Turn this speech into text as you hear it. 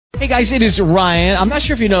Hey guys, it is Ryan. I'm not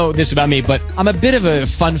sure if you know this about me, but I'm a bit of a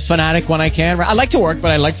fun fanatic when I can. I like to work,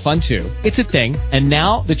 but I like fun too. It's a thing. And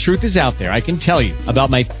now the truth is out there. I can tell you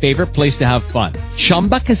about my favorite place to have fun.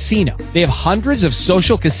 Chumba Casino. They have hundreds of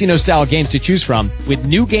social casino style games to choose from with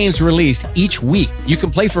new games released each week. You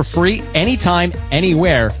can play for free anytime,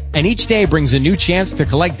 anywhere. And each day brings a new chance to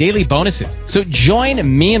collect daily bonuses. So join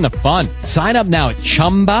me in the fun. Sign up now at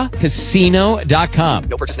ChumbaCasino.com.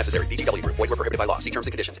 No purchase necessary. VGW Group. Void where prohibited by law. See terms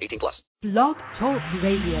and conditions. 18+. Blog Talk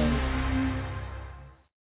Radio.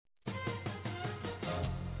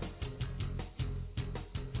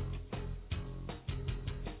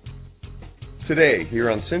 Today,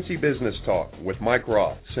 here on Cincy Business Talk with Mike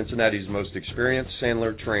Roth, Cincinnati's most experienced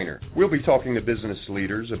Sandler trainer. We'll be talking to business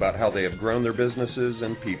leaders about how they have grown their businesses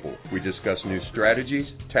and people. We discuss new strategies,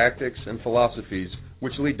 tactics, and philosophies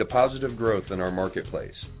which lead to positive growth in our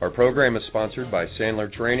marketplace. Our program is sponsored by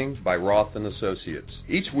Sandler Training by Roth & Associates.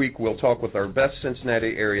 Each week, we'll talk with our best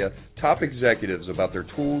Cincinnati area top executives about their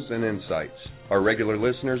tools and insights. Our regular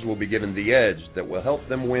listeners will be given the edge that will help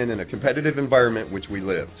them win in a competitive environment which we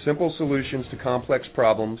live. Simple solutions to complex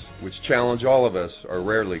problems, which challenge all of us, are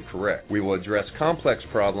rarely correct. We will address complex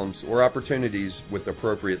problems or opportunities with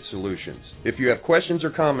appropriate solutions. If you have questions or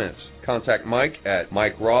comments, contact Mike at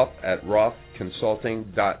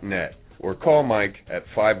mikeroth@rothconsulting.net or call Mike at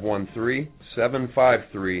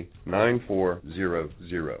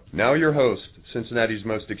 513-753-9400. Now your host, Cincinnati's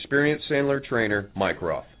most experienced Sandler trainer, Mike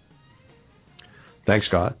Roth. Thanks,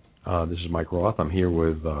 Scott. This is Mike Roth. I'm here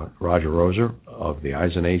with Rodger Roeser of the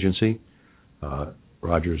Eisen agency.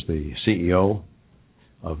 Rodger's the CEO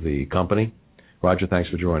of the company. Rodger, thanks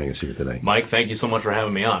for joining us here today. Mike, thank you so much for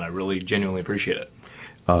having me on. I really genuinely appreciate it.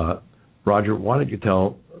 Rodger, why don't you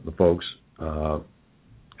tell the folks how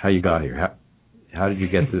you got here? How did you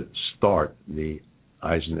get to start the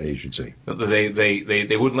Eisen agency?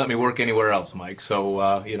 They wouldn't let me work anywhere else, Mike. So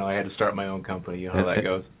I had to start my own company. You know how that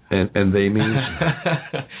goes. And they mean?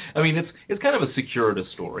 I mean, it's kind of a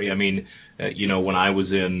circuitous story. I mean, when I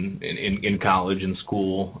was in college, in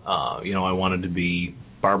school, I wanted to be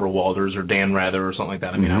Barbara Walters or Dan Rather or something like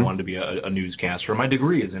that. I mean, I wanted to be a newscaster. My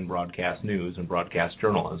degree is in broadcast news and broadcast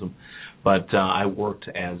journalism. But I worked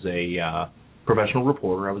as a professional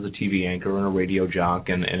reporter. I was a TV anchor and a radio jock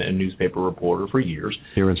and a newspaper reporter for years.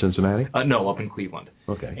 Here in Cincinnati? No, up in Cleveland.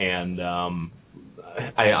 Okay. And on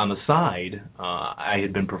the side, I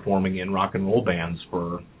had been performing in rock and roll bands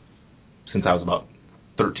since I was about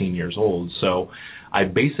 13 years old. So I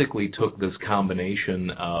basically took this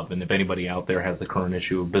combination of, and if anybody out there has the current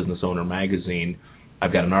issue of Business Owner magazine,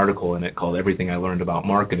 I've got an article in it called "Everything I Learned About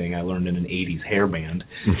Marketing I Learned in an 80s Hair Band."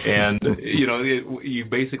 And, you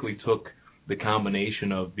basically took the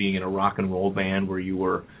combination of being in a rock and roll band where you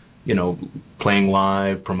were playing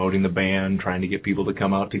live, promoting the band, trying to get people to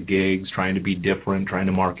come out to gigs, trying to be different, trying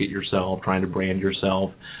to market yourself, trying to brand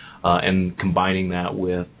yourself, and combining that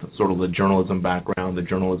with sort of the journalism background, the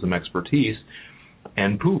journalism expertise,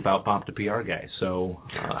 and poof, out popped a PR guy. So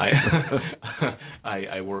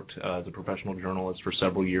I worked as a professional journalist for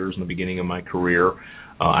several years in the beginning of my career.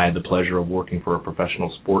 I had the pleasure of working for a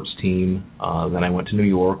professional sports team. Then I went to New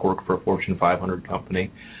York, worked for a Fortune 500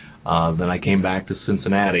 company. Then I came back to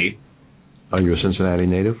Cincinnati. Are you a Cincinnati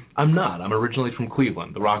native? I'm not. I'm originally from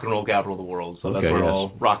Cleveland, the rock and roll capital of the world. So that's where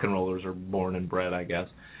all rock and rollers are born and bred, I guess.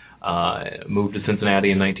 Moved to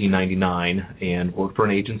Cincinnati in 1999 and worked for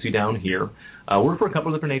an agency down here. Worked for a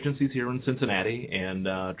couple of different agencies here in Cincinnati and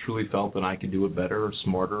truly felt that I could do it better,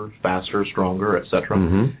 smarter, faster, stronger, etc.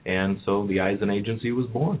 And so the Eisen agency was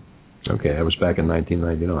born. Okay, that was back in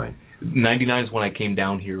 1999. 99 is when I came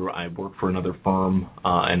down here. I worked for another firm,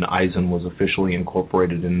 and Eisen was officially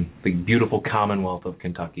incorporated in the beautiful Commonwealth of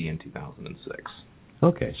Kentucky in 2006.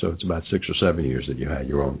 Okay, so it's about 6 or 7 years that you had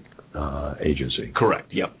your own agency.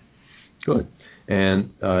 Correct, yep. Good. And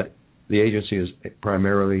the agency is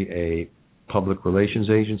primarily a public relations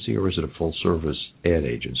agency, or is it a full-service ad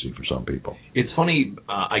agency for some people? It's funny,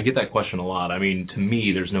 I get that question a lot. I mean, to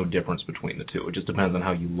me, there's no difference between the two. It just depends on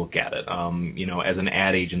how you look at it. As an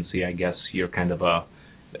ad agency, I guess you're kind of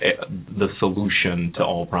the solution to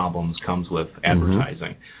all problems comes with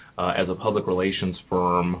advertising. As a public relations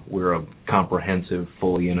firm, we're a comprehensive,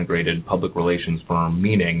 fully integrated public relations firm,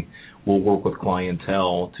 meaning we'll work with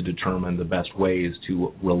clientele to determine the best ways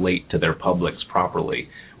to relate to their publics properly,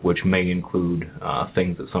 which may include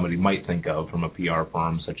things that somebody might think of from a PR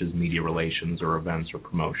firm, such as media relations or events or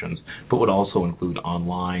promotions, but would also include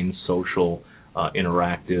online, social,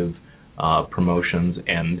 interactive promotions,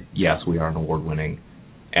 and yes, we are an award-winning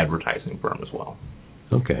advertising firm as well.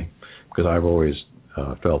 Okay, because I've always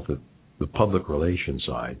felt that the public relations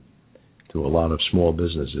side to a lot of small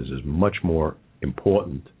businesses is much more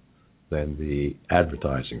important than the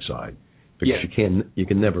advertising side, because you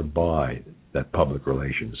can never buy that public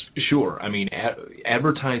relations. Sure. I mean,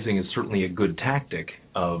 advertising is certainly a good tactic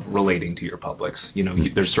of relating to your publics.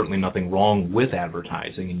 There's certainly nothing wrong with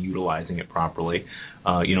advertising and utilizing it properly.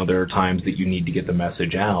 There are times that you need to get the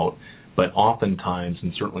message out, but oftentimes,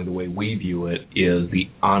 and certainly the way we view it, is the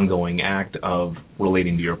ongoing act of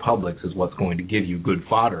relating to your publics is what's going to give you good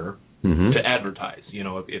fodder to advertise.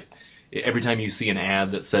 If every time you see an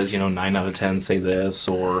ad that says, 9 out of 10 say this,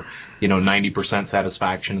 or, 90%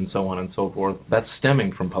 satisfaction and so on and so forth, that's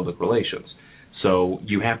stemming from public relations. So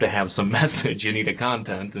you have to have some message. You need a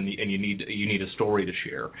content, and you need a story to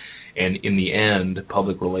share. And in the end,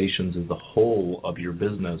 public relations is the whole of your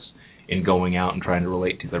business in going out and trying to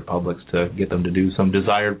relate to their publics to get them to do some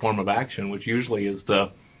desired form of action, which usually is to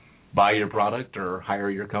buy your product or hire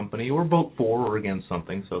your company or vote for or against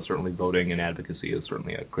something. So certainly voting and advocacy is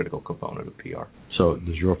certainly a critical component of PR. So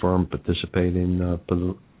does your firm participate in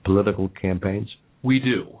political campaigns? We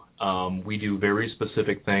do. We do very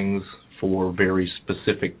specific things for very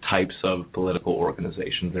specific types of political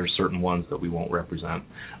organizations. There are certain ones that we won't represent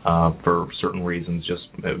for certain reasons, just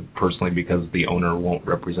personally because the owner won't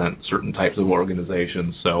represent certain types of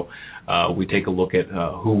organizations. So we take a look at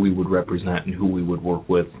who we would represent and who we would work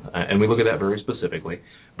with, and we look at that very specifically.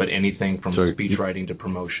 But anything from speech writing to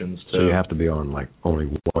promotions to... So you have to be on only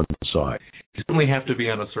one side. You certainly have to be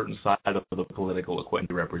on a certain side of the political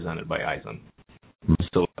equation represented by Eisen.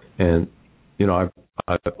 So, and I've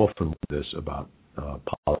often wondered this about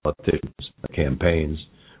politicians, campaigns,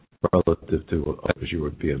 relative to, as you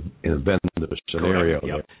would be in a vendor scenario.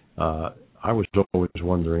 Yep. I was always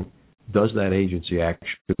wondering, does that agency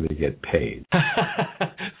actually get paid?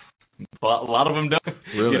 A lot of them don't.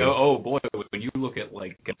 Really? Oh boy, when you look at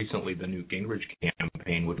recently the Newt Gingrich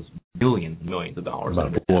campaign, which was millions of dollars.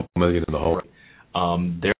 About $4 million in the whole.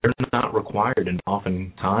 They're not required, and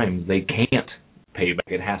oftentimes they can't pay back.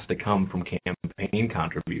 It has to come from campaign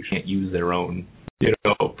contributions. Can't use their own,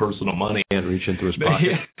 personal money. Can't reach into his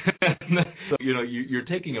pocket. So, you're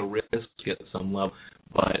taking a risk at some level.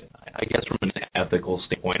 But I guess from an ethical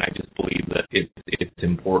standpoint, I just believe that it's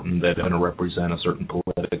important that going to represent a certain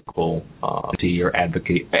political entity or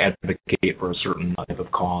advocate for a certain type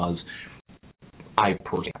of cause. I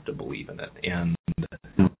personally have to believe in it. And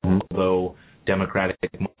although Democratic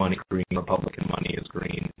money is green, Republican money is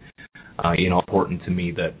green, important to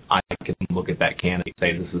me that I can look at that candidate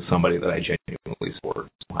and say this is somebody that I genuinely support.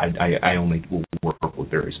 I only will work with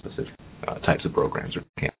very specific types of programs or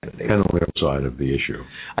candidates. And on the other side of the issue.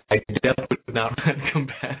 I definitely would not run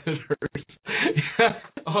competitors.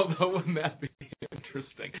 Although wouldn't that be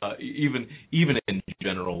interesting? Even in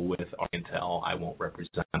general with our intel, I won't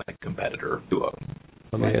represent a competitor to a...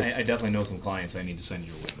 I definitely know some clients I need to send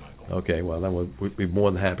you away, Michael. Okay, well, then we'd be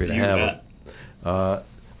more than happy to have it.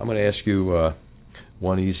 I'm going to ask you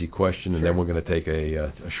one easy question, and then we're going to take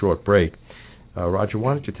a short break. Rodger,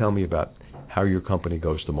 why don't you tell me about how your company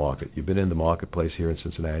goes to market? You've been in the marketplace here in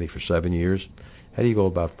Cincinnati for 7 years. How do you go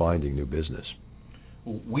about finding new business?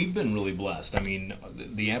 We've been really blessed. I mean,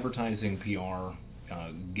 the advertising PR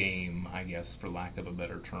game, I guess, for lack of a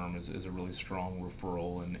better term, is a really strong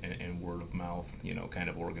referral and word of mouth, kind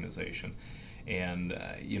of organization. And,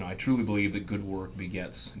 I truly believe that good work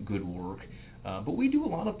begets good work. But we do a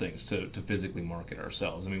lot of things to physically market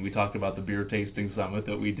ourselves. I mean, we talked about the beer tasting summit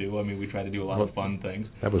that we do. I mean, we try to do a lot of fun things.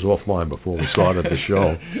 That was offline before we started the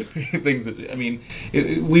show. Things that,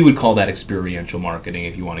 we would call that experiential marketing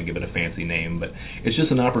if you want to give it a fancy name. But it's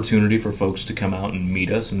just an opportunity for folks to come out and meet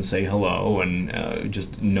us and say hello and just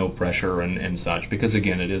no pressure and such. Because,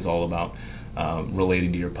 again, it is all about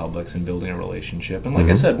relating to your publics and building a relationship. And like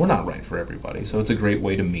I said, we're not right for everybody. So it's a great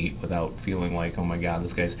way to meet without feeling like, oh, my God,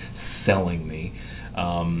 this guy's selling me.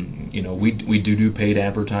 We do paid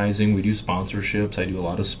advertising. We do sponsorships. I do a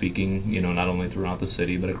lot of speaking, not only throughout the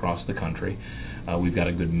city but across the country. We've got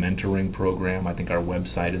a good mentoring program. I think our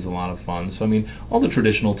website is a lot of fun. So, all the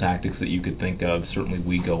traditional tactics that you could think of, certainly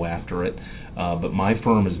we go after it. But my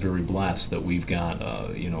firm is very blessed that we've got,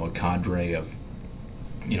 a cadre of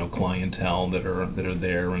clientele that are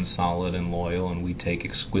there and solid and loyal, and we take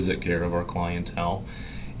exquisite care of our clientele.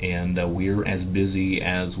 And we're as busy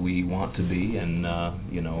as we want to be, and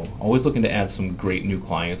always looking to add some great new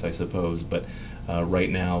clients, I suppose. But right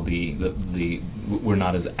now, we're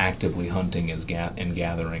not as actively hunting and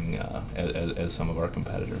gathering as some of our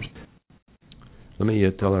competitors. Let me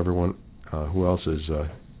tell everyone who else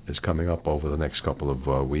is coming up over the next couple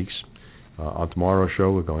of weeks. On tomorrow's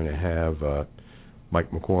show, we're going to have Mike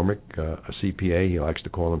McCormick, a CPA. He likes to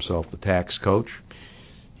call himself the tax coach.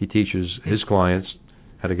 he teaches his clients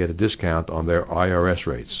how to get a discount on their IRS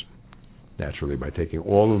rates, naturally by taking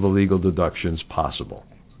all of the legal deductions possible.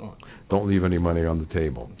 Don't leave any money on the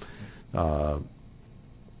table.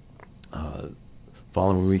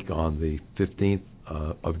 Following week on the 15th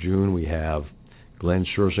of June, we have Glenn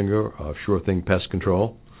Scherzinger of Sure Thing Pest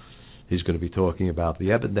Control. He's going to be talking about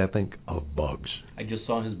the epidemic of bugs. I just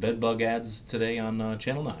saw his bed bug ads today on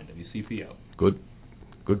Channel 9, WCPO.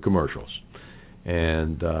 Good commercials.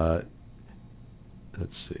 And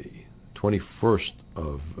let's see, 21st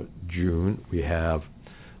of June, we have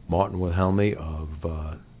Martin Wilhelmi of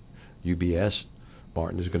UBS.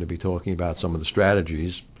 Martin is going to be talking about some of the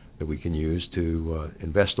strategies that we can use to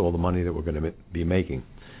invest all the money that we're going to be making.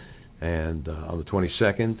 And on the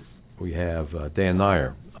 22nd, we have Dan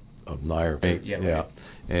Nair of Nair. Yeah.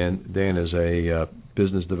 And Dan is a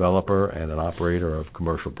business developer and an operator of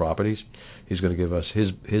commercial properties. He's going to give us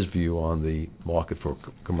his view on the market for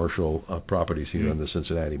commercial properties here in the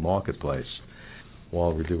Cincinnati marketplace.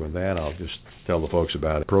 While we're doing that, I'll just tell the folks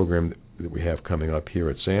about a program that we have coming up here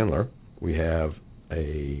at Sandler. We have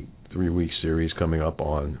a 3-week series coming up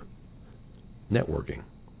on networking,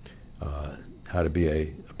 how to be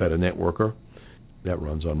a better networker. That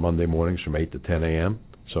runs on Monday mornings from 8 to 10 a.m.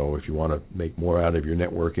 So if you want to make more out of your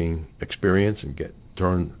networking experience and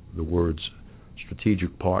turn the words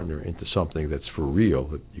strategic partner into something that's for real,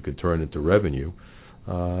 that you can turn into revenue,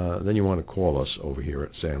 then you want to call us over here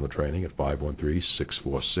at Sandler Training at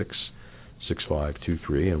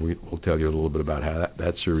 513-646-6523, and we'll tell you a little bit about how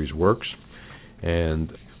that series works.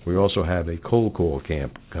 And we also have a cold call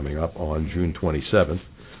camp coming up on June 27th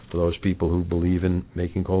for those people who believe in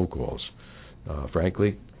making cold calls.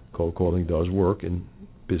 Frankly, cold calling does work in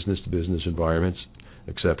business-to-business environments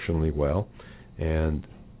exceptionally well, and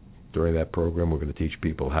during that program we're going to teach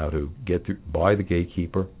people how to get by the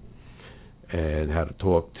gatekeeper and how to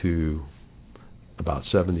talk to about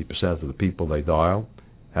 70% of the people they dial,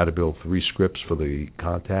 how to build 3 scripts for the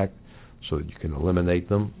contact so that you can eliminate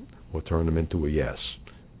them or turn them into a yes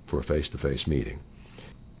for a face-to-face meeting.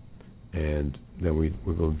 And then we're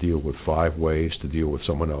going to deal with 5 ways to deal with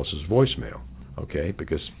someone else's voicemail, okay?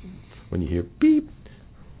 Because when you hear beep,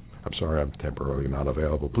 I'm sorry, I'm temporarily not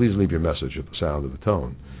available, please leave your message at the sound of the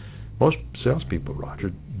tone. Most salespeople,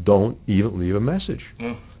 Roger, don't even leave a message.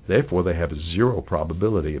 Therefore, they have 0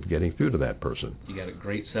 probability of getting through to that person. You got a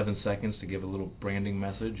great 7 seconds to give a little branding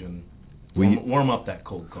message and warm up that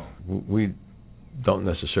cold call. We don't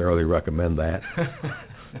necessarily recommend that.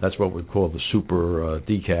 That's what we call the super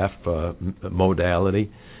decaf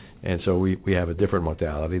modality. And so we have a different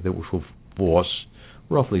modality that will force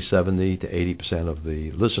roughly 70 to 80% of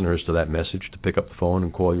the listeners to that message to pick up the phone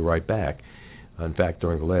and call you right back. In fact,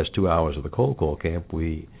 during the last 2 hours of the cold call camp,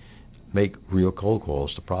 we make real cold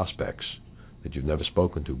calls to prospects that you've never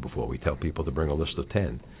spoken to before. We tell people to bring a list of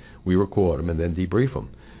 10. We record them and then debrief them.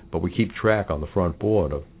 But we keep track on the front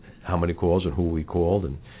board of how many calls and who we called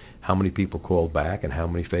and how many people called back and how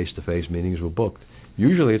many face-to-face meetings were booked.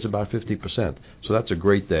 Usually it's about 50%. So that's a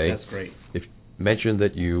great day. That's great. If mention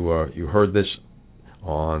that you heard this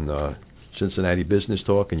on Cincinnati Business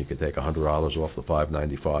Talk, and you can take $100 off the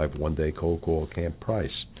 $595 one-day cold call camp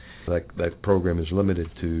price. That program is limited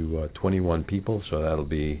to 21 people, so that'll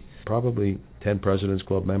be probably 10 President's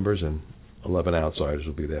Club members and 11 outsiders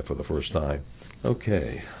will be there for the first time.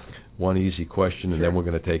 Okay, one easy question, and then we're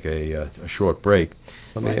going to take a short break.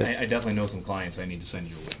 I definitely know some clients I need to send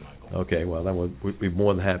you away, Michael. Okay, well, then we'd be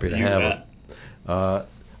more than happy to have them.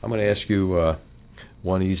 I'm going to ask you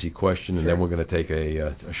one easy question, and then we're going to take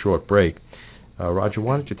a short break. Rodger,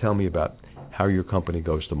 why don't you tell me about how your company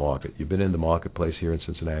goes to market? You've been in the marketplace here in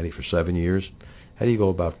Cincinnati for 7 years. How do you go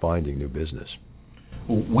about finding new business?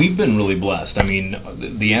 We've been really blessed. I mean,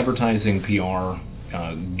 the advertising PR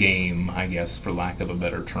game, I guess, for lack of a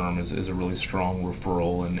better term, is a really strong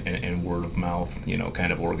referral and word of mouth,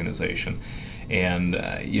 kind of organization. And,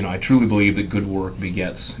 I truly believe that good work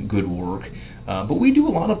begets good work. But we do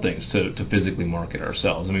a lot of things to physically market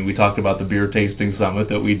ourselves. I mean, we talked about the beer tasting summit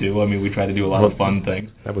that we do. I mean, we try to do a lot of fun things.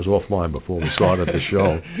 That was offline before we started the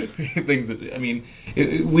show. Things that,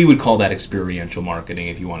 we would call that experiential marketing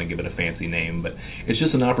if you want to give it a fancy name. But it's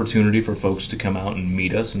just an opportunity for folks to come out and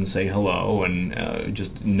meet us and say hello and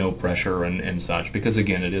just no pressure and such. Because,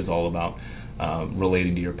 again, it is all about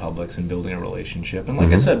relating to your publics and building a relationship. And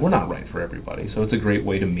like I said, we're not right for everybody. So it's a great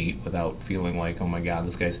way to meet without feeling like, oh, my God,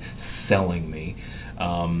 this guy's selling me.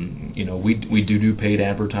 We do paid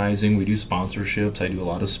advertising. We do sponsorships. I do a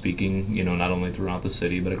lot of speaking, not only throughout the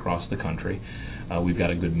city but across the country. We've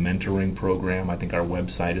got a good mentoring program. I think our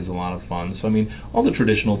website is a lot of fun. So, all the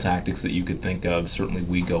traditional tactics that you could think of, certainly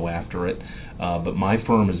we go after it. But my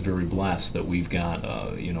firm is very blessed that we've got,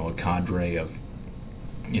 a cadre of,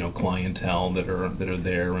 clientele that are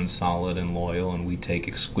there and solid and loyal, and we take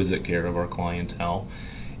exquisite care of our clientele.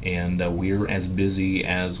 And we're as busy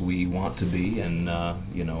as we want to be, and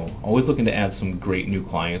always looking to add some great new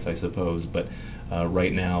clients, I suppose. But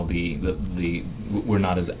right now, we're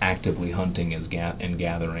not as actively hunting and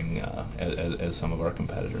gathering as some of our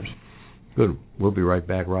competitors. Good. We'll be right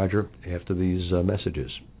back, Rodger, after these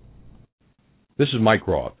messages. This is Mike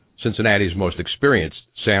Roth, Cincinnati's most experienced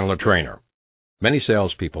Sandler trainer. Many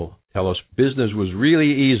salespeople tell us business was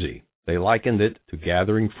really easy. They likened it to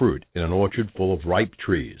gathering fruit in an orchard full of ripe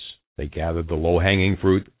trees. They gathered the low-hanging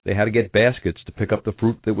fruit. They had to get baskets to pick up the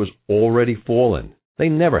fruit that was already fallen. They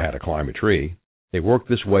never had to climb a tree. They worked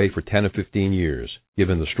this way for 10 or 15 years.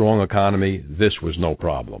 Given the strong economy, this was no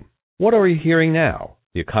problem. What are we hearing now?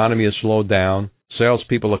 The economy has slowed down.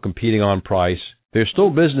 Salespeople are competing on price. There's still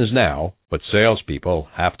business now, but salespeople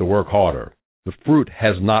have to work harder. The fruit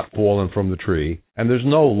has not fallen from the tree, and there's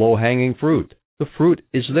no low-hanging fruit. The fruit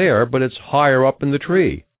is there, but it's higher up in the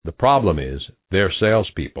tree. The problem is their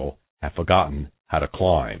salespeople have forgotten how to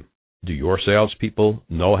climb. Do your salespeople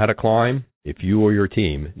know how to climb? If you or your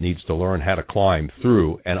team needs to learn how to climb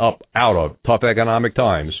through and up out of tough economic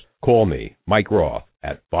times, call me, Mike Roth,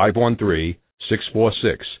 at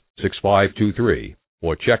 513-646-6523,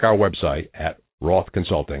 or check our website at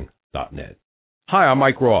rothconsulting.net. Hi, I'm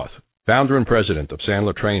Mike Roth, founder and president of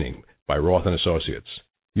Sandler Training by Roth & Associates.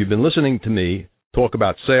 You've been listening to me talk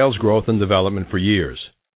about sales growth and development for years.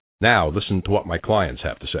 Now listen to what my clients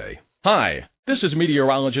have to say. Hi, this is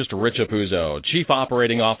meteorologist Rich Apuzzo, Chief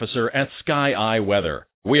Operating Officer at Sky Eye Weather.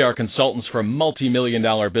 We are consultants for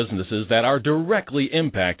multi-million-dollar businesses that are directly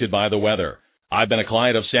impacted by the weather. I've been a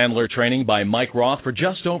client of Sandler Training by Mike Roth for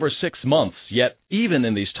just over 6 months, yet even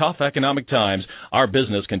in these tough economic times, our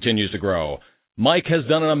business continues to grow. Mike has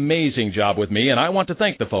done an amazing job with me, and I want to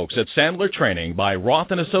thank the folks at Sandler Training by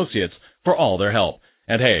Roth & Associates for all their help.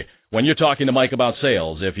 And hey, when you're talking to Mike about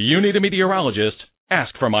sales, if you need a meteorologist,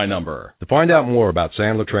 ask for my number. To find out more about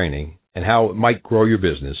Sandler Training and how it might grow your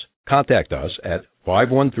business, contact us at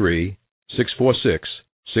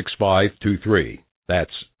 513-646-6523.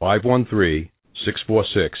 That's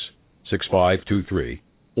 513-646-6523.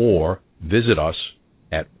 Or visit us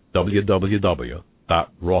at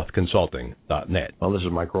www.rothconsulting.net. Well, this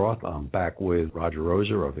is Mike Roth. I'm back with Rodger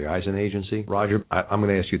Roeser of the Eisen Agency. Rodger, I'm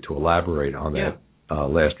going to ask you to elaborate on that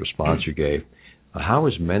last response you gave. How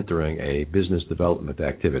is mentoring a business development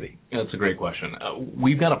activity? That's a great question.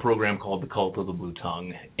 We've got a program called the Cult of the Blue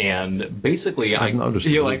Tongue, and basically, I noticed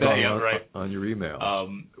you like that, right? On your email.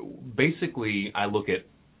 Basically, I look at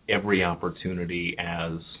every opportunity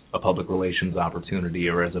as a public relations opportunity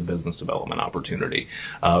or as a business development opportunity.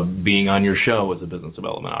 Being on your show is a business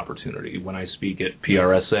development opportunity. When I speak at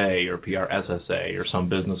PRSA or PRSSA or some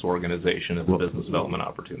business organization, it's a business development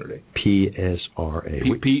opportunity. PSRA.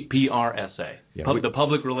 PRSA. Yeah, the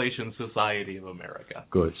Public Relations Society of America.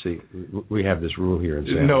 Good. See, we have this rule here in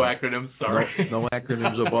San No acronyms, sorry. No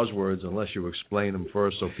acronyms or buzzwords unless you explain them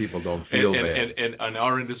first so people don't feel bad. And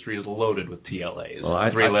our industry is loaded with TLAs, well,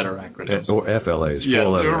 three-letter acronyms. Or FLAs,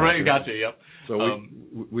 four-letter acronyms. Right, gotcha, yep. So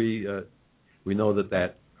we know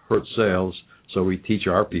that hurts sales, so we teach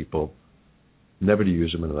our people never to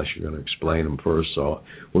use them unless you're going to explain them first. So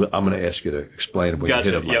I'm going to ask you to explain them when you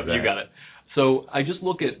hit them like that. You got it. So I just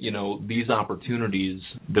look at, these opportunities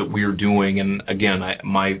that we're doing, and again,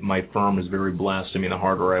 my firm is very blessed. I mean, the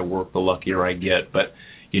harder I work, the luckier I get, but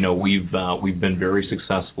we've been very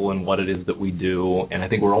successful in what it is that we do, and I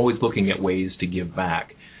think we're always looking at ways to give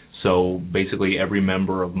back. So basically every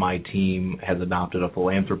member of my team has adopted a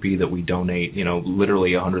philanthropy that we donate,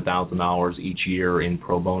 literally $100,000 each year in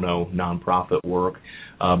pro bono nonprofit work.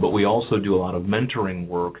 But we also do a lot of mentoring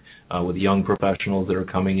work with young professionals that are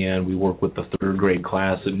coming in. We work with the third grade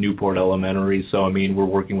class at Newport Elementary. So, we're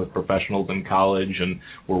working with professionals in college, and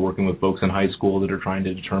we're working with folks in high school that are trying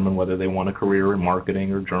to determine whether they want a career in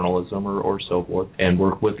marketing or journalism or so forth, and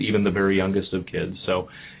work with even the very youngest of kids. So,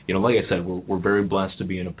 like I said, we're very blessed to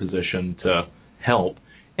be in a position to help.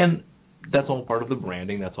 And that's all part of the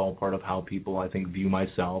branding. That's all part of how people, I think, view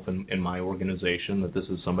myself and my organization, that this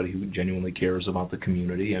is somebody who genuinely cares about the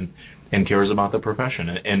community and cares about the profession,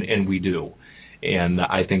 and we do. And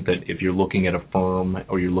I think that if you're looking at a firm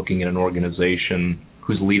or you're looking at an organization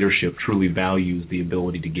whose leadership truly values the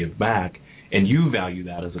ability to give back, and you value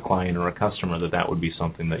that as a client or a customer, that would be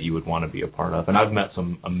something that you would want to be a part of. And I've met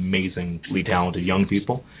some amazingly talented young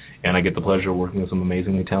people, and I get the pleasure of working with some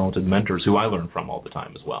amazingly talented mentors who I learn from all the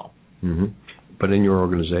time as well. Mm-hmm. But in your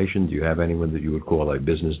organization, do you have anyone that you would call a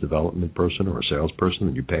business development person or a salesperson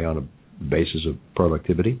that you pay on a basis of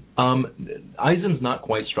productivity? Eisen's not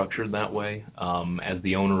quite structured that way. As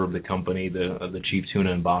the owner of the company, the chief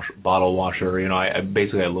tuna and bottle washer, I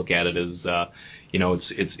basically look at it as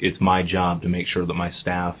it's my job to make sure that my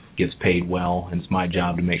staff gets paid well, and it's my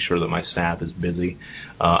job to make sure that my staff is busy.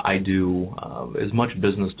 I do as much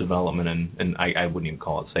business development, and I wouldn't even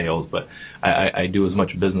call it sales, but I do as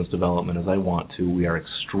much business development as I want to. We are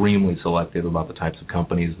extremely selective about the types of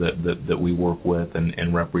companies that we work with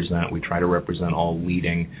and represent. We try to represent all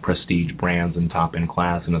leading prestige brands and top-end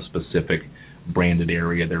class in a specific branded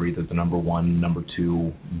area. They're either the number one, number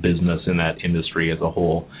two business in that industry as a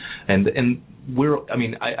whole. And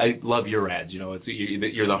I love your ads.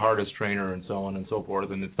 You're the hardest trainer and so on and so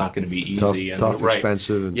forth, and it's not going to be easy. Tough,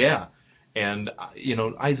 expensive. Yeah. And,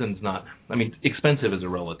 Eisen's not, expensive is a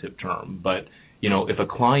relative term, but, if a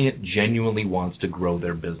client genuinely wants to grow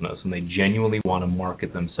their business and they genuinely want to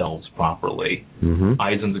market themselves properly,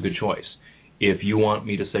 Eisen's a good choice. If you want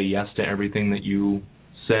me to say yes to everything that you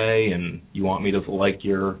say and you want me to like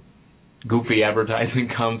your goofy advertising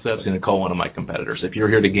concepts, and call one of my competitors. If you're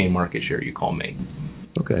here to gain market share, you call me.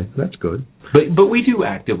 Okay, that's good. But we do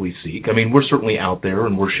actively seek. We're certainly out there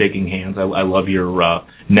and we're shaking hands. I love your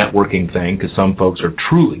networking thing, because some folks are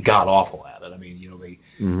truly god awful at it.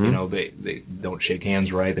 They don't shake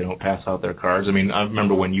hands right. They don't pass out their cards. I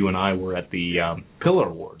remember when you and I were at the Pillar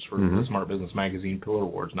Awards for the Smart Business Magazine Pillar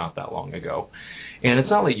Awards not that long ago. And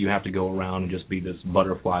it's not like you have to go around and just be this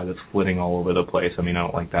butterfly that's flitting all over the place. I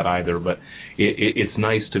don't like that either. But it's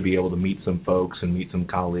nice to be able to meet some folks and meet some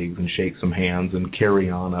colleagues and shake some hands and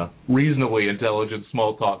carry on a reasonably intelligent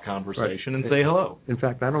small talk conversation and say hello. In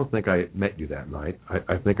fact, I don't think I met you that night.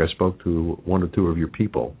 I think I spoke to one or two of your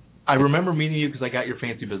people. I remember meeting you because I got your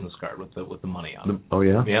fancy business card with the money on it. Oh,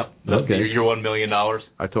 yeah? Yep. Okay. Your $1 million.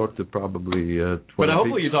 I talked to probably 20 But hopefully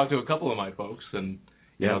people. you talked to a couple of my folks, and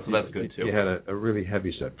so that's good, too. You had a really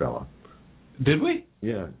heavy-set fella. Did we?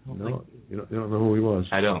 Yeah. No, you don't know who he was.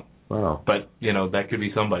 I don't. Wow. But, that could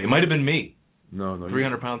be somebody. It might have been me. No.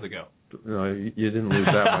 300 pounds ago. No, you didn't lose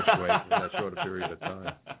that much weight in that short a period of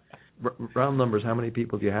time. Round numbers, how many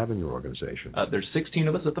people do you have in your organization? There's 16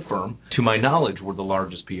 of us at the firm. To my knowledge, we're the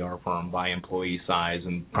largest PR firm by employee size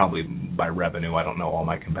and probably by revenue. I don't know all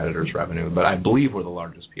my competitors' revenue, but I believe we're the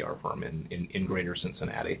largest PR firm in greater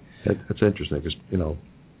Cincinnati. That's interesting because,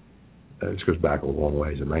 this goes back a long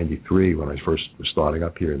ways. In 93, when I first was starting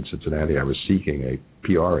up here in Cincinnati, I was seeking a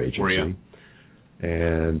PR agency. Were you?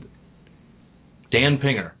 And Dan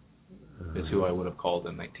Pinger is who I would have called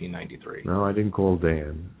in 1993. No, I didn't call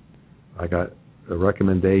Dan. I got a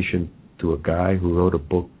recommendation to a guy who wrote a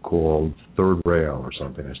book called Third Rail or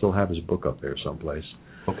something. I still have his book up there someplace.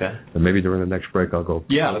 Okay. And maybe during the next break I'll go.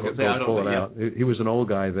 Yeah, I was going to say, I don't pull it out. He was an old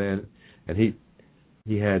guy then, and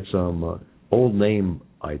he had some old name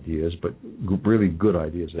ideas, but really good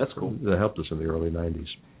ideas. That's cool. That helped us in the early 90s.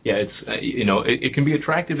 Yeah, it's it can be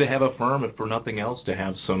attractive to have a firm, if for nothing else, to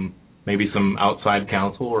have maybe some outside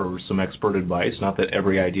counsel or some expert advice. Not that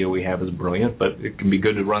every idea we have is brilliant, but it can be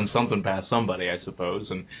good to run something past somebody, I suppose.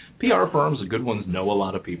 And PR firms, the good ones, know a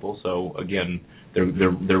lot of people. So again,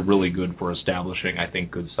 they're really good for establishing, I think,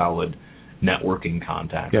 good solid networking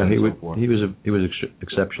contacts. Yeah, he was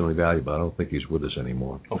exceptionally valuable. I don't think he's with us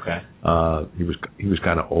anymore. Okay. He was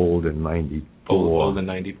kind of old in 94. Old in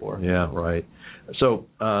 94. Yeah, right. So,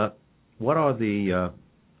 what are the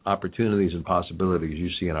opportunities and possibilities you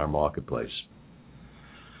see in our marketplace?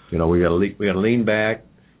 We got to lean back.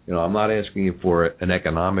 I'm not asking you for an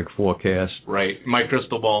economic forecast. Right. My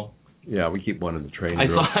crystal ball. Yeah, we keep one in the training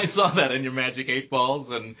room. I saw that in your Magic 8 Balls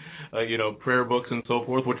and prayer books and so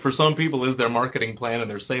forth, which for some people is their marketing plan and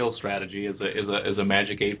their sales strategy is a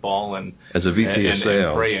Magic 8 Ball and as a VP of sales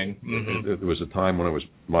and praying. Mm-hmm. There was a time when it was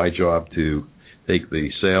my job to take the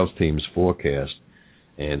sales team's forecast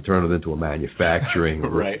and turn it into a manufacturing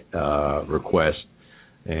right. Request,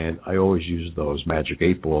 and I always use those Magic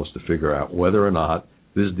 8 Balls to figure out whether or not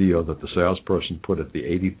this deal that the salesperson put at the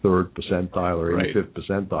 83rd percentile or 85th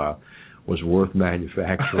percentile was worth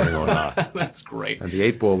manufacturing or not. That's great. And the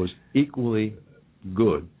 8 ball was equally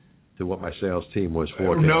good to what my sales team was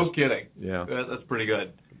forecasting. No kidding. Yeah. That's pretty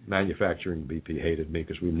good. Manufacturing VP hated me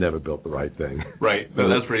because we never built the right thing. Right. No,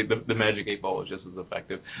 that's pretty. The Magic 8 Ball was just as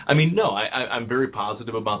effective. I'm very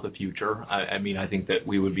positive about the future. I think that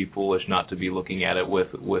we would be foolish not to be looking at it with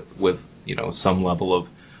some level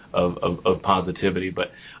of positivity. But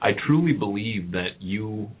I truly believe that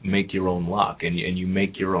you make your own luck and you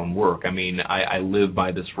make your own work. I mean, I live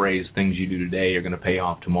by this phrase, things you do today are going to pay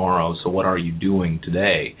off tomorrow, so what are you doing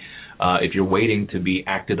today? If you're waiting to be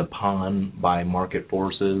acted upon by market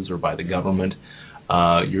forces or by the government,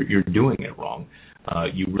 you're doing it wrong.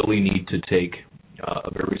 You really need to take a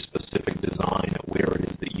very specific design at where it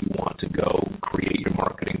is that you want to go, create your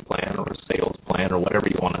marketing plan or a sales plan or whatever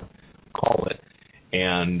you want to call it,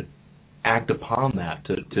 and act upon that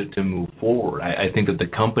to move forward. I think that the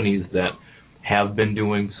companies that have been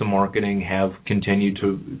doing some marketing have continued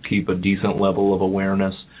to keep a decent level of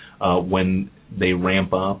awareness when they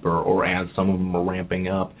ramp up or as some of them are ramping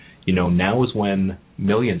up. Now is when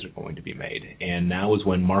millions are going to be made, and now is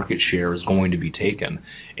when market share is going to be taken,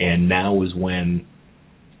 and now is when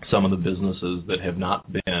some of the businesses that have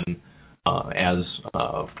not been as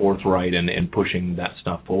forthright in pushing that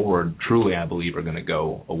stuff forward, truly, I believe, are going to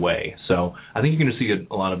go away. So I think you're going to see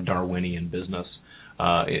a lot of Darwinian business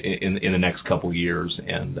in the next couple of years,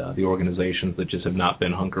 and the organizations that just have not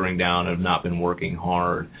been hunkering down, have not been working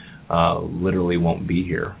hard, literally won't be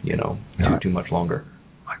here, too much longer.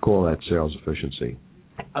 I call that sales efficiency.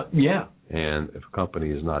 Yeah. And if a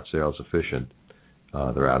company is not sales efficient,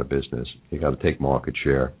 they're out of business. You got to take market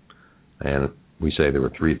share. And we say there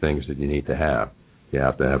are three things that you need to have. You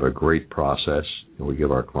have to have a great process, and we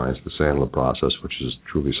give our clients the Sandler process, which is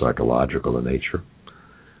truly psychological in nature.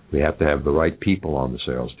 We have to have the right people on the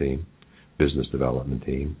sales team, business development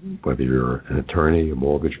team, whether you're an attorney, a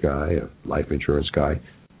mortgage guy, a life insurance guy,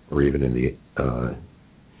 or even in the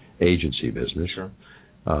agency business. Sure.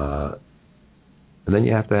 And then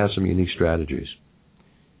you have to have some unique strategies.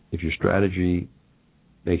 If your strategy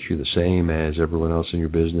makes you the same as everyone else in your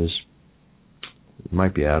business, you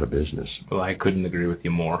might be out of business. Well, I couldn't agree with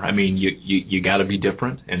you more. I mean, you got to be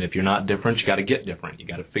different, and if you're not different, you got to get different. You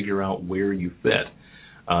got to figure out where you fit.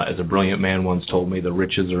 As a brilliant man once told me, the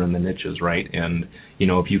riches are in the niches, right? And,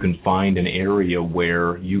 if you can find an area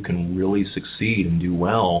where you can really succeed and do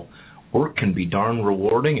well, work can be darn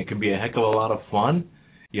rewarding. It can be a heck of a lot of fun.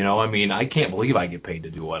 I can't believe I get paid to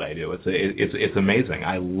do what I do. It's amazing.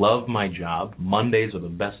 I love my job. Mondays are the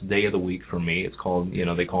best day of the week for me. It's called,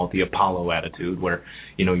 they call it the Apollo attitude, where,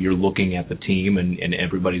 you're looking at the team and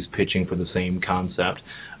everybody's pitching for the same concept.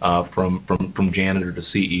 From janitor to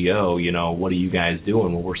CEO, what are you guys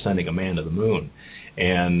doing? Well, we're sending a man to the moon.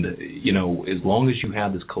 And, as long as you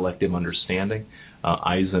have this collective understanding,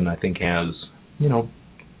 Eisen, I think, has,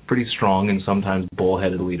 pretty strong and sometimes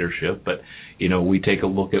bullheaded leadership, but we take a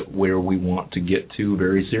look at where we want to get to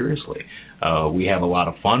very seriously. We have a lot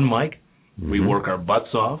of fun, Mike. Mm-hmm. We work our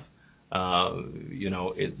butts off.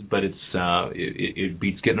 But it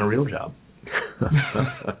beats getting a real job.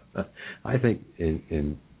 I think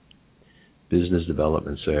in business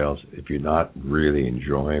development sales, if you're not really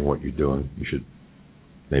enjoying what you're doing, you should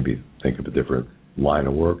maybe think of a different line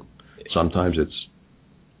of work. Sometimes it's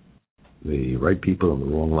the right people in the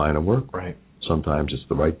wrong line of work. Right. Sometimes it's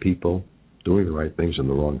the right people doing the right things in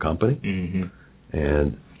the wrong company. Mm-hmm.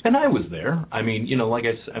 And I was there.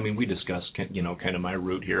 We discussed, kind of my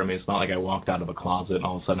route here. It's not like I walked out of a closet and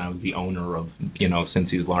all of a sudden I was the owner of,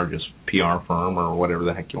 Cincy's largest PR firm or whatever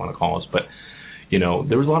the heck you want to call us. But,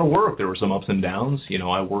 there was a lot of work. There were some ups and downs.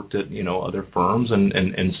 I worked at, other firms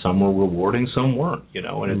and some were rewarding, some weren't, and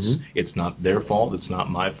mm-hmm. it's not their fault. It's not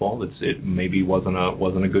my fault. It maybe wasn't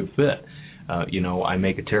a good fit. I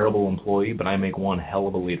make a terrible employee, but I make one hell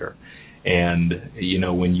of a leader. And,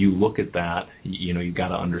 when you look at that, you got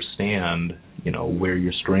to understand, where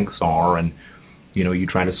your strengths are, and, you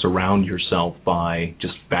try to surround yourself by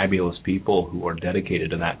just fabulous people who are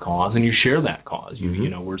dedicated to that cause, and you share that cause.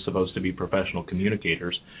 Mm-hmm. We're supposed to be professional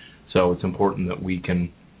communicators, so it's important that we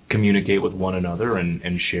can communicate with one another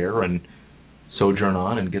and share and sojourn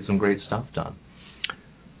on and get some great stuff done.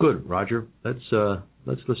 Good, Roger. Let's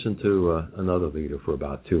listen to another leader for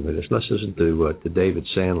about 2 minutes. Let's listen to David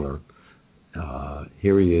Sandler.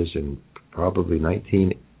 Here he is in probably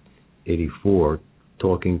 1984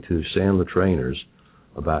 talking to Sandler trainers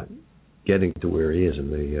about getting to where he is in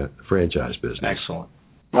the franchise business. Excellent.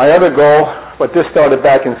 My other goal, but this started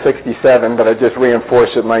back in '67, but I just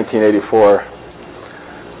reinforced it in 1984.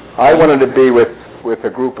 I wanted to be with a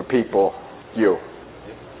group of people,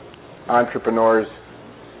 entrepreneurs,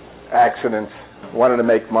 accidents, wanted to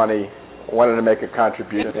make money, wanted to make a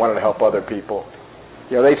contribution, wanted to help other people.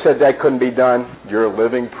 They said that couldn't be done. You're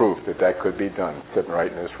living proof that could be done, sitting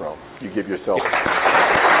right in this room. You give yourself...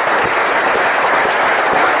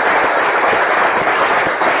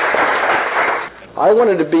 I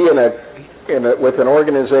wanted to be with an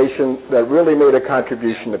organization that really made a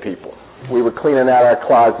contribution to people. We were cleaning out our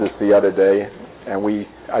closets the other day, and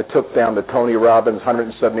I took down the Tony Robbins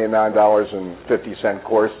 $179.50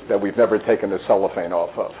 course that we've never taken the cellophane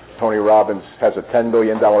off of. Tony Robbins has a $10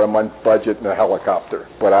 million a month budget and a helicopter,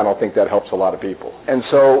 but I don't think that helps a lot of people. And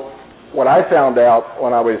so what I found out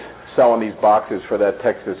when I was selling these boxes for that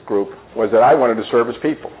Texas group was that I wanted to service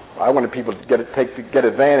people. I wanted people to get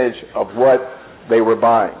advantage of what they were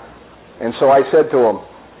buying. And so I said to them,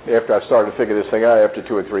 after I started to figure this thing out after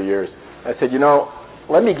 2 or 3 years, I said,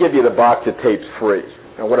 let me give you the box of tapes free.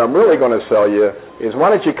 And what I'm really going to sell you is, why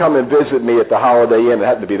don't you come and visit me at the Holiday Inn? It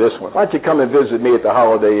happened to be this one. Why don't you come and visit me at the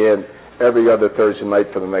Holiday Inn every other Thursday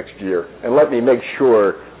night for the next year, and let me make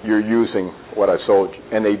sure you're using what I sold you.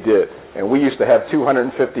 And they did. And we used to have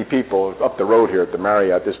 250 people up the road here at the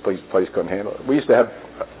Marriott. This place couldn't handle it. We used to have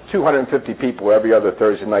 250 people every other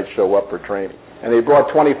Thursday night show up for training. And they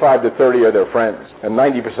brought 25 to 30 of their friends. And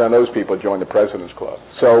 90% of those people joined the President's Club.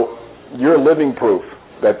 So you're living proof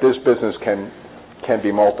that this business can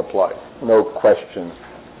be multiplied. No question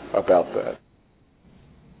about that.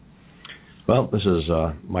 Well, this is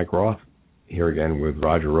Mike Roth here again with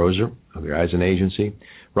Rodger Roeser of the Eisen Agency.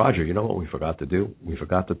 Rodger, you know what we forgot to do? We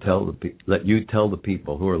forgot to let you tell the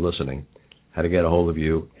people who are listening how to get a hold of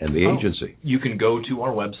you and the agency. You can go to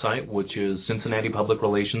our website, which is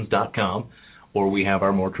CincinnatiPublicRelations.com, or we have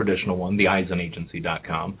our more traditional one,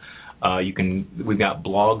 theeisenagency.com. We've got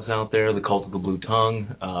blogs out there, The Cult of the Blue Tongue,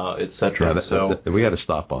 etc. We got to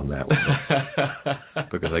stop on that one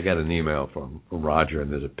because I got an email from Rodger, and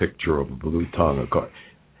there's a picture of a blue tongue.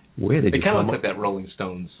 Where did it kind of looks like that Rolling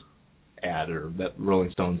Stones ad or that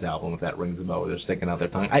Rolling Stones album, if that rings a bell, where they're sticking out their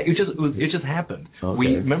tongue. It just happened. Okay.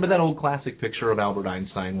 We remember that old classic picture of Albert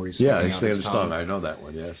Einstein where he's sticking out his tongue. I know that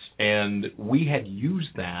one. Yes. And we had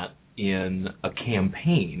used that in a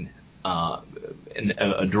campaign. A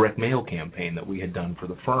direct mail campaign that we had done for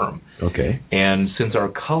the firm. Okay. And since our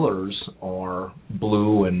colors are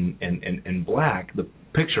blue and black, the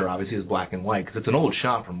picture obviously is black and white because it's an old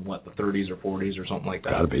shot from the 30s or 40s or something like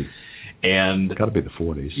that. Got to be. And got to be the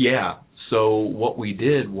 40s. Yeah. So what we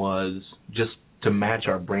did was, just to match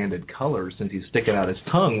our branded colors, since he's sticking out his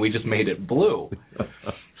tongue, we just made it blue.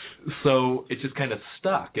 So it just kind of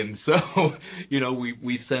stuck. And so,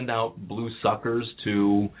 we send out blue suckers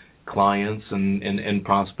to clients and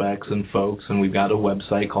prospects and folks, and we've got a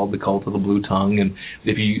website called The Cult of the Blue Tongue, and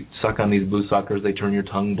if you suck on these blue suckers, they turn your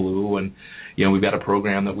tongue blue. And we've got a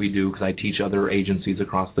program that we do because I teach other agencies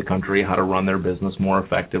across the country how to run their business more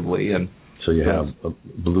effectively. And so you have a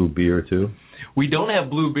blue beer too? We don't have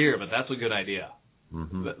blue beer, but that's a good idea.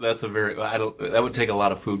 Mm-hmm. That's that would take a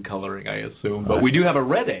lot of food coloring, I assume. But we do have a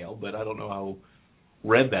red ale, but I don't know how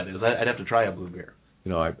red that is. I'd have to try a blue beer.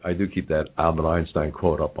 I do keep that Albert Einstein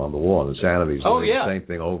quote up on the wall. Insanity is doing the same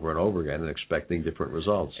thing over and over again and expecting different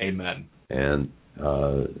results. Amen. And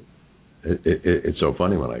it's so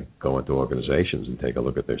funny when I go into organizations and take a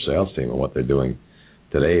look at their sales team and what they're doing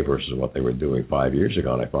today versus what they were doing 5 years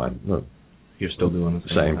ago, and I find, you're still doing the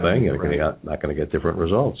same thing. You're not going to get different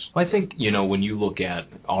results. Well, I think, when you look at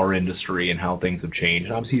our industry and how things have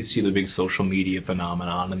changed, obviously you see the big social media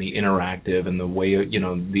phenomenon and the interactive and the way,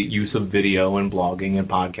 the use of video and blogging and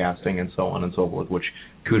podcasting and so on and so forth, which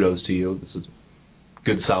kudos to you. This is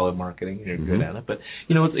good, solid marketing. You're good at it. But,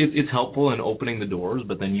 it's helpful in opening the doors,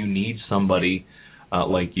 but then you need somebody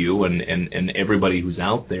like you and everybody who's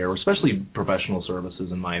out there, especially professional services,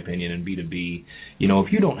 in my opinion, and B2B,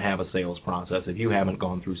 if you don't have a sales process, if you haven't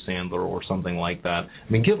gone through Sandler or something like that,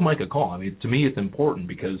 give Mike a call. To me, it's important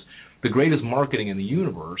because the greatest marketing in the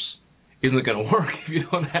universe isn't going to work if you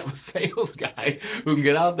don't have a sales guy who can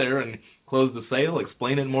get out there and close the sale,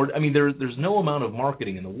 explain it more. There's no amount of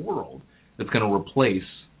marketing in the world that's going to replace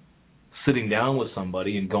sitting down with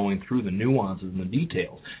somebody and going through the nuances and the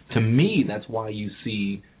details. To me, that's why you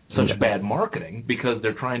see such bad marketing, because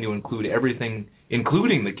they're trying to include everything,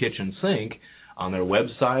 including the kitchen sink, on their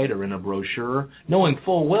website or in a brochure, knowing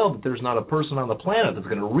full well that there's not a person on the planet that's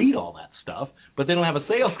going to read all that stuff, but they don't have a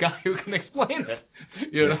sales guy who can explain it,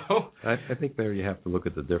 I think there you have to look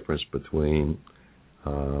at the difference between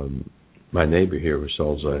my neighbor here who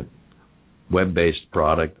sells a web-based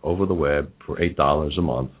product over the web for $8 a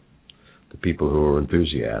month to people who are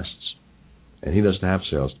enthusiasts, and he doesn't have a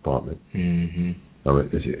sales department. Mm-hmm.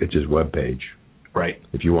 It's his web page. Right.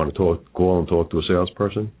 If you want to call and talk to a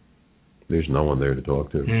salesperson, there's no one there to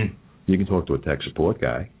talk to. You can talk to a tech support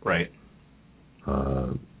guy. Right.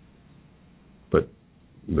 But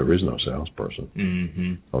there is no salesperson.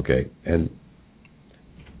 Mm-hmm. Okay, and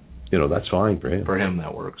that's fine for him. For him,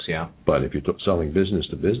 that works. Yeah. But if you're selling business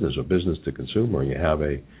to business or business to consumer, and you have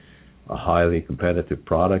a highly competitive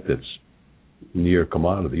product that's near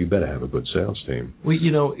commodity, you better have a good sales team. Well,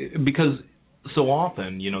 because so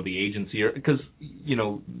often, the agency, because,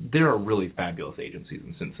 there are really fabulous agencies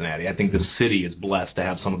in Cincinnati. I think the city is blessed to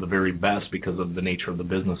have some of the very best because of the nature of the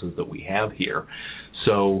businesses that we have here.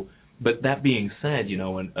 So, but that being said,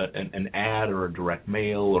 an ad or a direct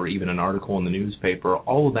mail or even an article in the newspaper,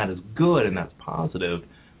 all of that is good and that's positive,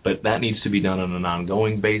 but that needs to be done on an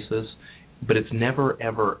ongoing basis. But it's never,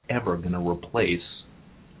 ever, ever going to replace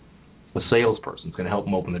a salesperson. It's going to help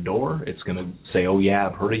them open the door. It's going to say, oh, yeah,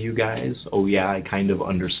 I've heard of you guys. Oh, yeah, I kind of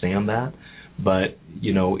understand that. But,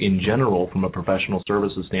 in general, from a professional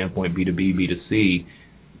services standpoint, B2B, B2C,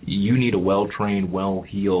 you need a well-trained,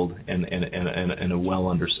 well-heeled, and a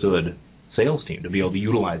well-understood sales team to be able to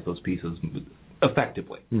utilize those pieces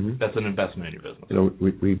effectively. Mm-hmm. That's an investment in your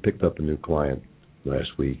business. We picked up a new client last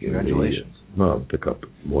week. Congratulations. Pick up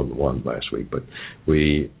more than one last week, but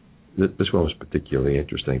this one was particularly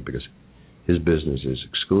interesting because his business is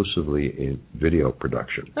exclusively in video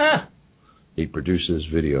production. He produces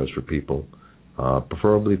videos for people,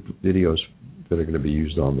 preferably videos that are going to be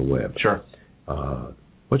used on the web. Sure.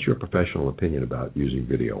 What's your professional opinion about using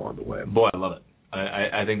video on the web? Boy, I love it.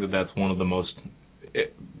 I think that's one of the most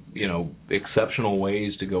exceptional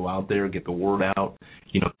ways to go out there, get the word out.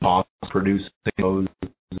 Cost producing those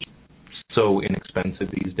so inexpensive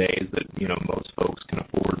these days that most folks can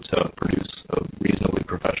afford to produce a reasonably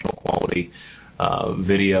professional quality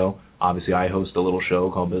video. Obviously, I host a little show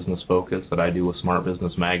called Business Focus that I do with Smart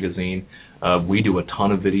Business Magazine. We do a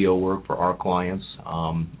ton of video work for our clients,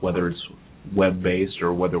 whether it's web-based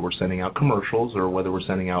or whether we're sending out commercials or whether we're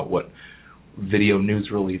sending out video news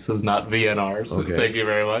releases, not VNRs. Okay. Thank you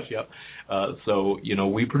very much. Yep. So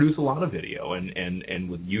we produce a lot of video, and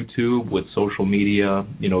with YouTube, with social media,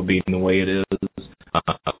 being the way it is,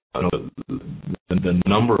 the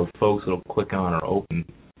number of folks that'll click on or open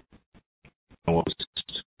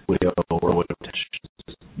video or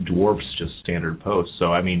dwarfs just standard posts.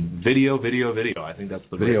 So video. I think that's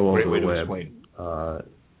the great way to explain.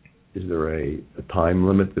 Is there a time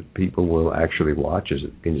limit that people will actually watch?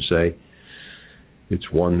 Can you say it's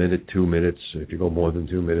 1 minute, 2 minutes? If you go more than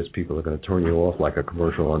 2 minutes, people are going to turn you off like a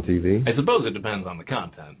commercial on TV? I suppose it depends on the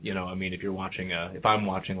content. If you're watching if I'm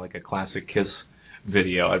watching like a classic Kiss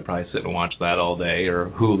video, I'd probably sit and watch that all day, or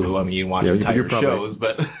Hulu. You watch entire shows,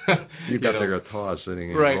 but you've got their guitar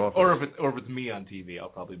sitting in right, your office. or if it's me on TV, I'll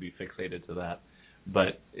probably be fixated to that.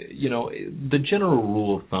 But the general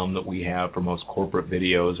rule of thumb that we have for most corporate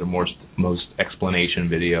videos or most explanation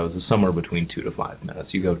videos is somewhere between 2 to 5 minutes.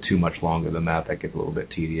 You go too much longer than that gets a little bit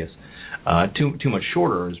tedious. Too much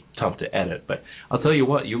shorter is tough to edit. But I'll tell you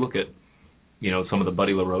what, you look at some of the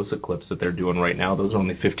Buddy LaRosa clips that they're doing right now. Those are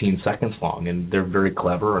only 15 seconds long, and they're very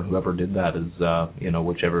clever. And whoever did that is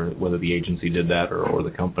whether the agency did that or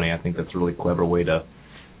the company. I think that's a really clever way to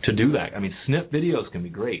do that. Snip videos can be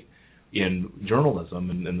great. In journalism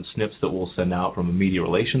and the snips that we'll send out from a media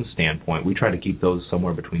relations standpoint, we try to keep those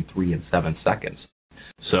somewhere between 3 and 7 seconds.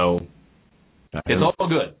 So it's all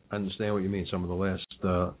good. I understand what you mean. Some of the last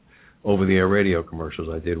over-the-air radio commercials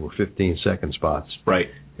I did were 15-second spots. Right.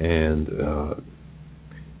 And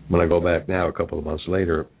when I go back now a couple of months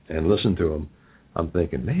later and listen to them, I'm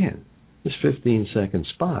thinking, man, this 15-second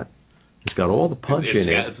spot, it's got all the punch in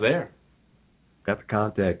it. Yeah, it's there. Got the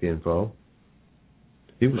contact info.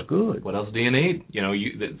 It was good. What else do you need?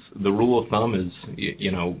 The rule of thumb is,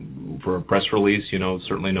 for a press release,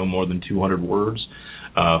 certainly no more than 200 words.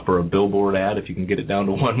 For a billboard ad, if you can get it down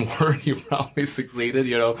to one word, you probably succeeded.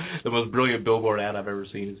 The most brilliant billboard ad I've ever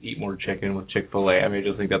seen is "Eat More Chicken" with Chick-fil-A. I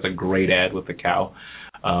just think that's a great ad with the cow.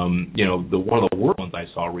 One of the worst ones I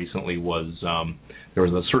saw recently was there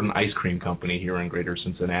was a certain ice cream company here in Greater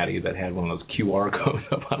Cincinnati that had one of those QR codes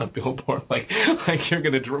up on a billboard, like you're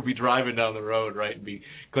going to be driving down the road, right, and be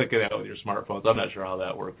clicking out with your smartphones. I'm not sure how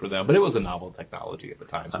that worked for them, but it was a novel technology at the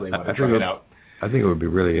time, so they wanted to try it out. I think it would be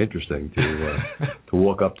really interesting to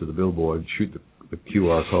walk up to the billboard, shoot the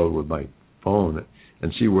QR code with my phone,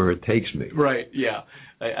 and see where it takes me. Right, yeah.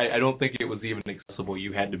 I don't think it was even accessible.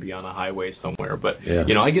 You had to be on a highway somewhere. But, yeah.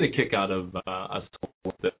 I get a kick out of us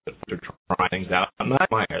that are trying things out. I'm not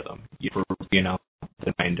admire them for being out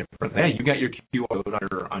and trying different things. Hey, you got your QR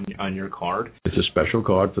code on your card. It's a special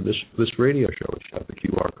card for this radio show. It's got the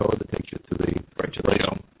QR code that takes you to the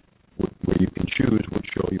radio where you can choose which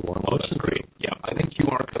show you want to listen to. Yeah, I think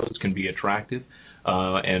QR codes can be attractive.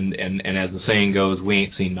 And as the saying goes, we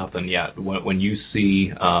ain't seen nothing yet. When you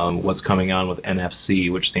see what's coming on with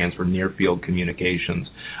NFC, which stands for Near Field Communications,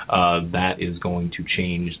 that is going to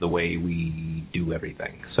change the way we do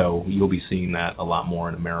everything. So you'll be seeing that a lot more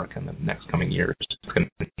in America in the next coming years. It's going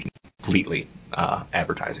to be completely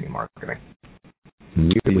advertising and marketing.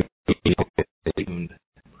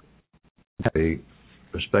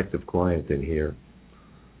 prospective client in here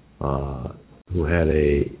who had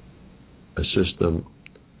a system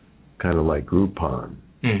kind of like Groupon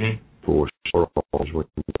for stores when you went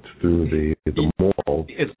through the mall.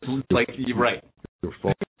 It's like, you're right. Your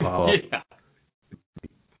phone Yeah.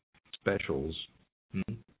 specials for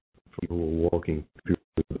people who were walking through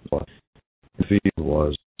the park. The fee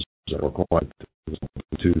was required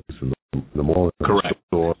to from the mall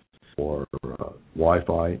store or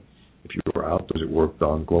Wi-Fi. If you were outdoors, it worked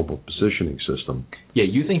on global positioning system. Yeah,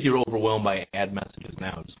 you think you're overwhelmed by ad messages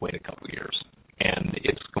now, just wait a couple of years, and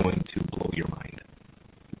it's going to blow your mind.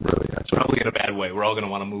 Really? That's probably in a bad way. We're all going to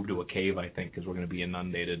want to move to a cave, I think, because we're going to be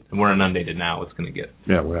inundated. And we're inundated now. It's going to get...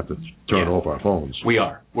 Yeah, we have to turn off our phones. We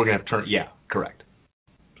are. We're going to have to turn... Yeah, correct.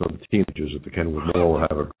 So the teenagers at the Kenwood Mall will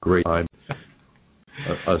have a great time.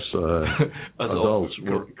 Us adults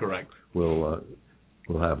correct. We'll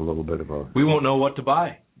have a little bit of a... We won't know what to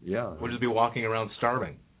buy. Yeah. We'll just be walking around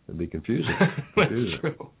starving. It'd be confusing. That's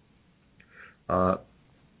true.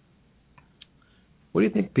 What do you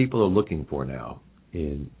think people are looking for now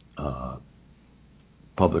in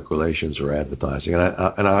public relations or advertising?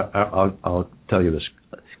 And I'll tell you this,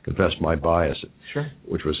 confess my bias,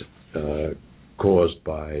 which was caused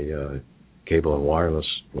by Cable and Wireless,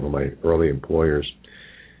 one of my early employers.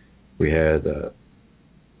 We had a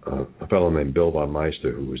fellow named Bill von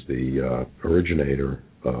Meister, who was the originator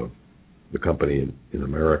of the company in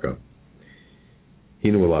America.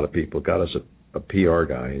 He knew a lot of people, got us a PR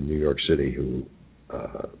guy in New York City who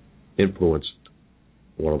influenced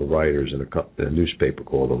one of the writers in a newspaper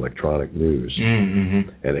called Electronic News. Mm-hmm.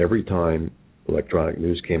 And every time Electronic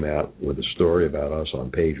News came out with a story about us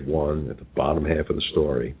on page 1, at the bottom half of the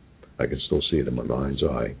story, I can still see it in my mind's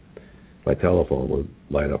eye, my telephone would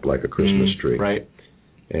light up like a Christmas tree. Right.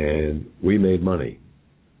 And we made money,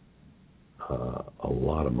 a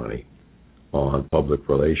lot of money, on public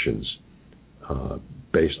relations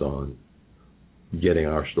based on getting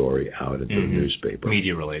our story out into the newspaper.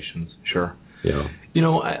 Media relations, sure. Yeah. You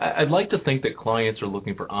know, I'd like to think that clients are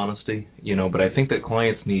looking for honesty, but I think that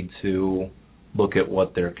clients need to look at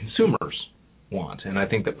what their consumers want. And I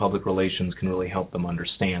think that public relations can really help them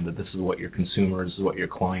understand that this is what your consumers, this is what your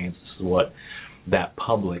clients, this is what that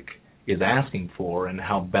public is asking for, and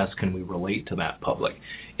how best can we relate to that public.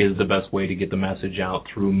 Is the best way to get the message out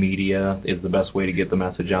through media? Is the best way to get the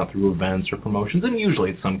message out through events or promotions? And usually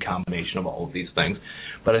it's some combination of all of these things.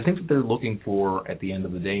 But I think that they're looking for, at the end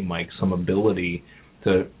of the day, Mike, some ability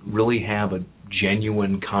to really have a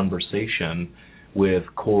genuine conversation with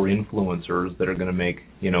core influencers that are going to make,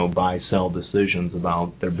 buy-sell decisions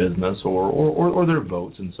about their business or their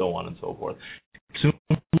votes and so on and so forth.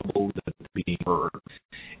 Consumers that being heard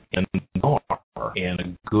and a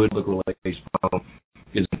good public relations firm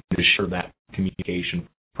is to share that communication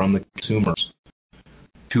from the consumers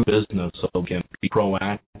to business so they can be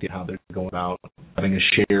proactive in how they're going about having a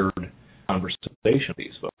shared conversation with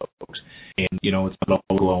these folks. And, it's not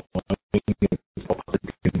all you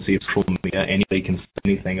can see it's social media, anybody can say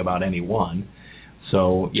anything about anyone.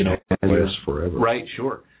 So, forever. Right,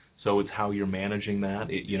 sure. So it's how you're managing that.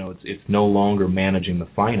 It's no longer managing the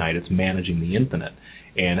finite, it's managing the infinite.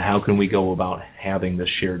 And how can we go about having this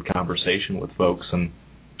shared conversation with folks and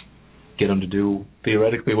get them to do,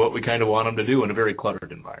 theoretically, what we kind of want them to do in a very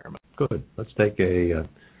cluttered environment? Good. Let's take a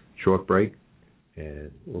short break,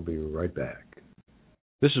 and we'll be right back.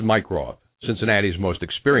 This is Mike Roth, Cincinnati's most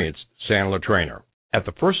experienced Sandler trainer. At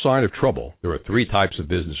the first sign of trouble, there are 3 types of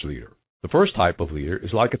business leader. The first type of leader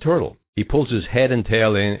is like a turtle. He pulls his head and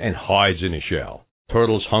tail in and hides in his shell.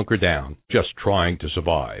 Turtles hunker down, just trying to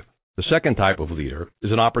survive. The second type of leader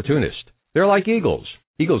is an opportunist. They're like eagles.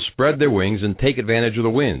 Eagles spread their wings and take advantage of the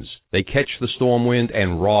winds. They catch the storm wind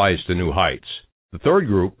and rise to new heights. The third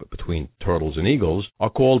group, between turtles and eagles, are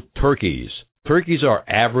called turkeys. Turkeys are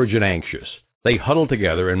average and anxious. They huddle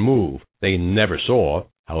together and move. They never soar.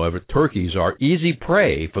 However, turkeys are easy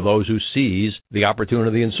prey for those who seize the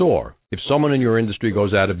opportunity and soar. If someone in your industry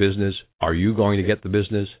goes out of business, are you going to get the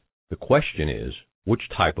business? The question is, which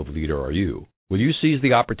type of leader are you? Will you seize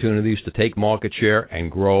the opportunities to take market share and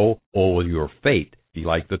grow, or will your fate be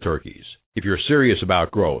like the turkeys? If you're serious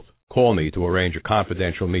about growth, call me to arrange a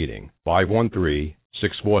confidential meeting,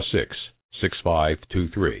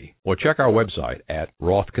 513-646-6523, or check our website at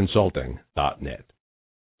rothconsulting.net.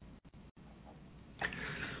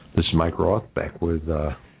 This is Mike Roth, back with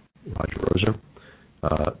Roger Roeser.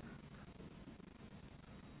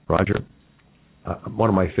 Roger, one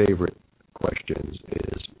of my favorite questions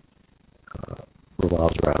is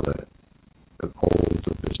revolves around an old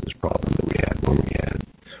business problem that we had when we had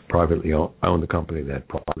privately owned a company that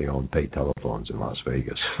privately owned paid telephones in Las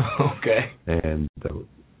Vegas. Okay. And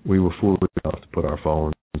we were foolish enough to put our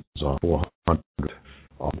phones on 400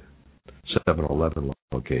 on 7-Eleven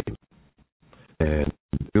locations. And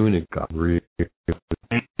soon it got real,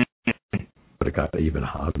 but it got even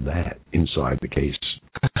hotter than that inside the case.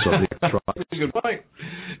 So they tried. That's a good point.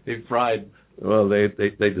 They fried. Well, they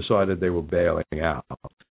decided they were bailing out.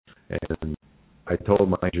 And I told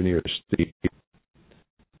my engineer, Steve,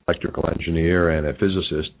 electrical engineer and a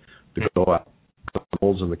physicist, to go out, put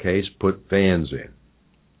holes in the case, put fans in.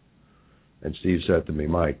 And Steve said to me,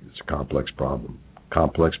 Mike, it's a complex problem.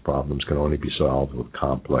 Complex problems can only be solved with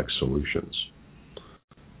complex solutions.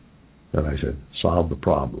 And I said, solve the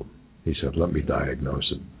problem. He said, let me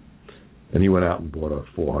diagnose it. And he went out and bought a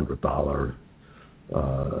 $400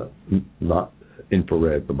 not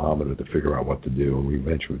infrared thermometer to figure out what to do, and we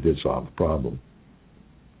eventually did solve the problem.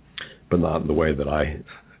 But not in the way that I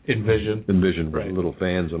envisioned right. With little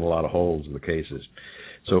fans and a lot of holes in the cases.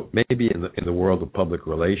 So maybe in the world of public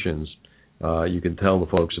relations, you can tell the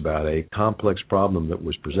folks about a complex problem that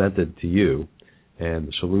was presented to you and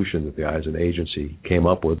the solution that the Eisen agency came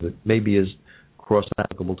up with that maybe is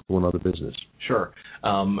cross-applicable to another business. Sure.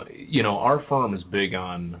 Our firm is big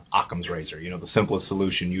on Occam's razor. The simplest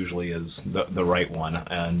solution usually is the right one.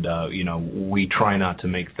 And, we try not to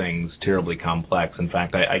make things terribly complex. In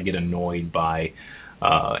fact, I get annoyed by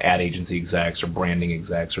ad agency execs or branding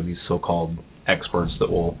execs or these so-called experts that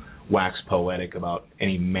will wax poetic about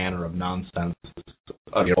any manner of nonsense.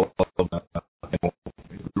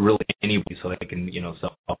 Really anybody so they can,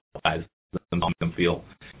 self-advertise them feel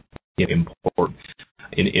important.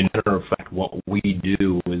 In matter of fact, what we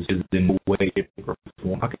do is in no way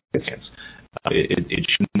rocket science. It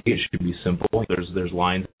should be simple. There's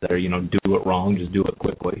lines that are do it wrong, just do it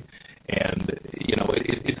quickly, and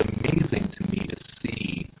it's amazing to me to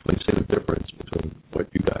see the difference between what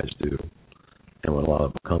you guys do and what a lot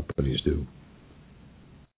of companies do.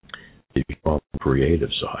 It's on the creative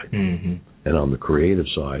side, and on the creative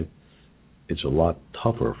side, it's a lot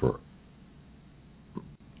tougher for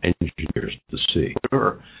engineers to see.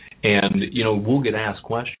 Sure. And, we'll get asked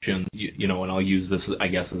questions, and I'll use this, I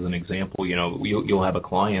guess, as an example. You'll have a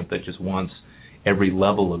client that just wants every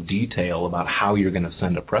level of detail about how you're going to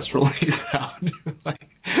send a press release out.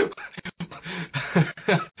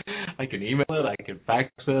 I can email it, I can fax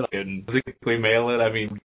it, I can physically mail it. I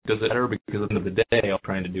mean, does it matter? Because at the end of the day, all I'm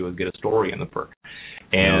trying to do is get a story in the paper.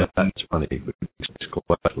 And that's funny. Which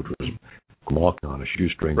was walking on a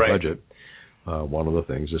shoestring budget. One of the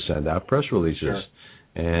things is send out press releases. Sure.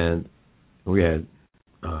 And we had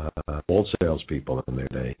old salespeople in their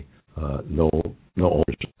day, no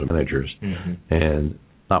owners or managers, and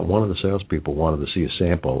not one of the salespeople wanted to see a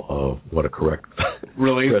sample of what a correct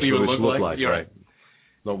really press see what release it looked like. Right.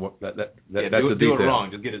 No, that's do a detail. it wrong,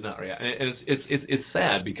 just get it done. Yeah, and it's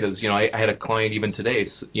sad because I had a client even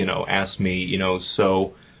today, ask me,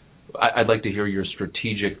 so I'd like to hear your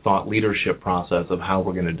strategic thought leadership process of how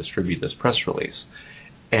we're going to distribute this press release.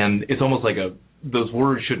 And it's almost like those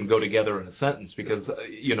words shouldn't go together in a sentence because,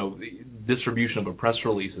 the distribution of a press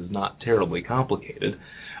release is not terribly complicated.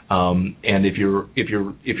 And if you're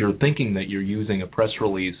thinking that you're using a press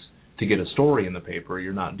release to get a story in the paper,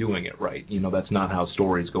 you're not doing it right. That's not how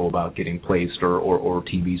stories go about getting placed or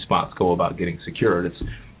TV spots go about getting secured. It's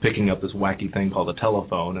picking up this wacky thing called a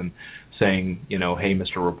telephone and saying, hey,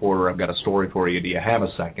 Mr. Reporter, I've got a story for you. Do you have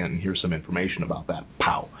a second? And here's some information about that.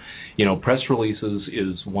 Pow. Press releases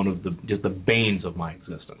is one of the banes of my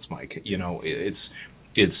existence, Mike.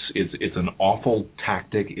 It's an awful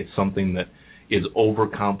tactic. It's something that is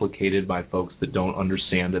overcomplicated by folks that don't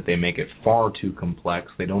understand it. They make it far too complex.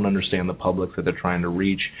 They don't understand the public that they're trying to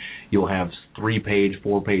reach. You'll have 3-page,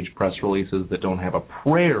 4-page press releases that don't have a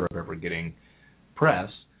prayer of ever getting press.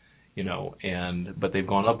 But they've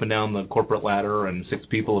gone up and down the corporate ladder, and 6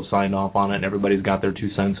 people have signed off on it, and everybody's got their 2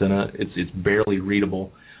 cents in it. It's barely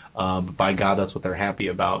readable. But by God, that's what they're happy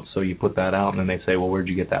about. So you put that out, and then they say, well, where'd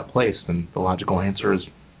you get that placed? And the logical answer is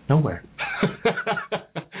nowhere.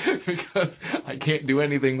 Because I can't do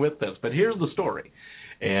anything with this. But here's the story.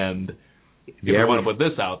 And if you want to put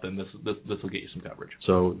this out, then this will get you some coverage.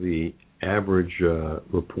 So the average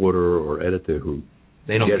reporter or editor who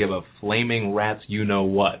they don't give a flaming rat's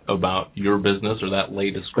you-know-what about your business or that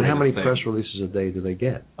latest. But how many press releases a day do they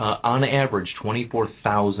get? On average,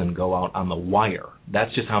 24,000 go out on the wire.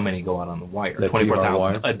 That's just how many go out on the wire.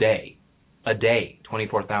 24,000 a day. A day,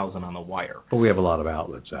 24,000 on the wire. But we have a lot of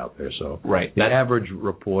outlets out there, so right. The average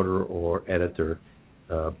reporter or editor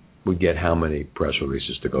would get how many press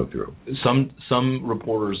releases to go through? Some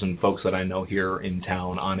reporters and folks that I know here in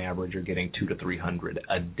town, on average, are getting 200 to 300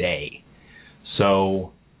 a day.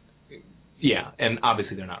 So, yeah, and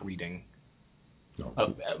obviously they're not reading No.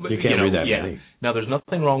 You can't read that. Yeah. Now, there's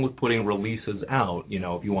nothing wrong with putting releases out,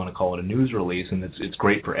 if you want to call it a news release, and it's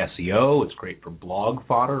great for SEO, it's great for blog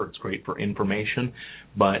fodder, it's great for information,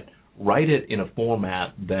 but write it in a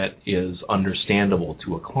format that is understandable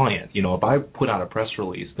to a client. If I put out a press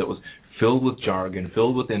release that was filled with jargon,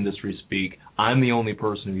 filled with industry speak, I'm the only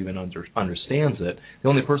person who even understands it. The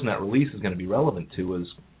only person that release is going to be relevant to is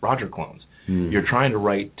Rodger clones. You're trying to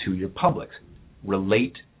write to your public,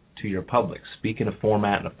 relate to your public, speak in a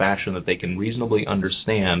format and a fashion that they can reasonably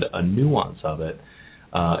understand a nuance of it.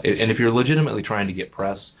 And if you're legitimately trying to get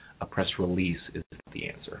press, a press release is the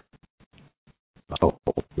answer. Oh,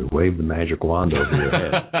 we waved the magic wand over your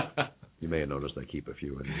head. You may have noticed I keep a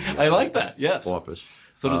few in the I like that, yes. office.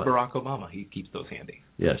 So does Barack Obama. He keeps those handy.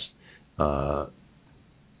 Yes.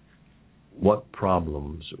 What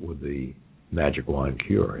problems would the magic wand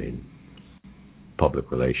cure in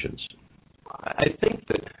public relations? I think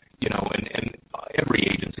that, and every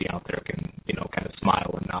agency out there can, kind of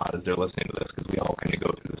smile and nod as they're listening to this, because we all kind of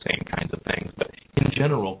go through the same kinds of things. But in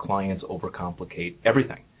general, clients overcomplicate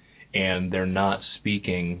everything, and they're not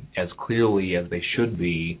speaking as clearly as they should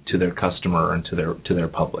be to their customer and to their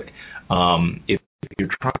public. If you're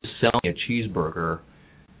trying to sell me a cheeseburger,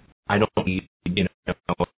 I don't need,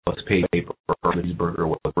 let's pay paper for the cheeseburger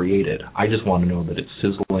was created. I just want to know that it's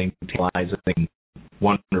sizzling, tantalizing,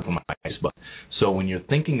 wonderful my taste bud. So when you're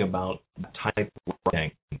thinking about the type of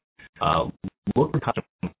writing, look at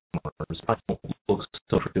customers, look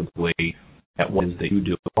subjectively at what it is that you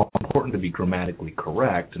do. It's important to be grammatically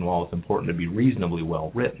correct, and while it's important to be reasonably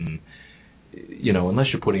well written, unless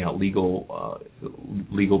you're putting out legal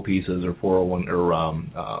pieces or 401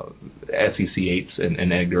 or SEC 8s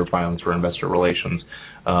and EDGAR filings for investor relations,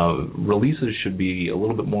 releases should be a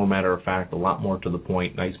little bit more matter of fact, a lot more to the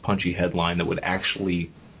point, nice punchy headline that would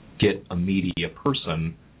actually get a media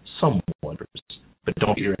person somewhat interested. But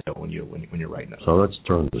don't get your head when you're writing it. So let's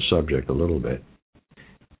turn the subject a little bit.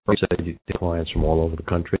 You said you take clients from all over the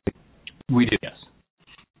country? We do, yes.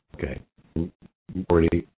 Okay. You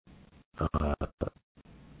already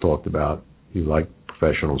talked about you like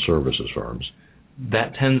professional services firms.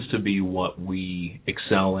 That tends to be what we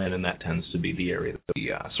excel in, and that tends to be the area that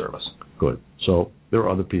we service. Good. So there are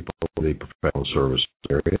other people in the professional service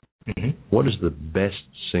area. Mm-hmm. What is the best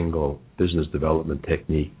single business development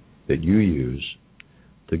technique that you use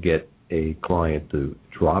to get a client to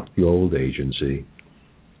drop the old agency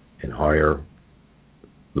and hire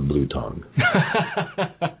the blue tongue?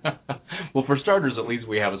 Well, for starters, at least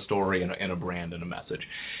we have a story and a brand and a message.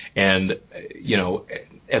 And,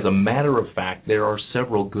 as a matter of fact, there are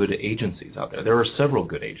several good agencies out there. There are several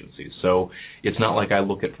good agencies. So it's not like I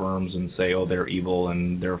look at firms and say, oh, they're evil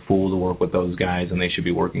and they're a fool to work with those guys and they should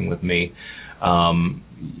be working with me.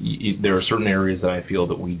 There are certain areas that I feel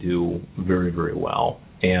that we do very, very well,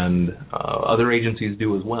 and other agencies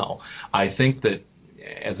do as well. I think that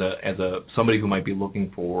as somebody who might be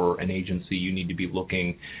looking for an agency, you need to be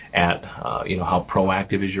looking at how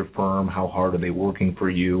proactive is your firm, how hard are they working for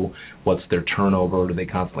you, what's their turnover, do they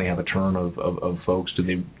constantly have a turn of folks,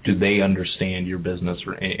 do they understand your business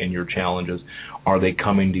and your challenges, are they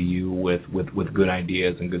coming to you with good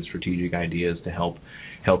ideas and good strategic ideas to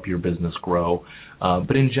help your business grow.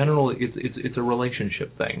 But in general, it's a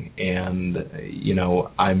relationship thing, and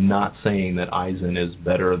I'm not saying that Eisen is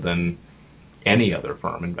better than any other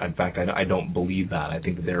firm. In fact, I don't believe that. I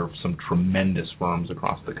think that there are some tremendous firms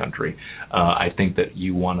across the country. I think that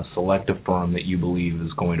you want to select a firm that you believe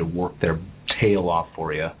is going to work their tail off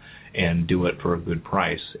for you and do it for a good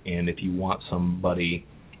price. And if you want somebody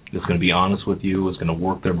that's going to be honest with you, is going to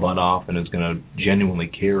work their butt off, and is going to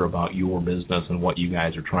genuinely care about your business and what you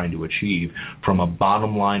guys are trying to achieve from a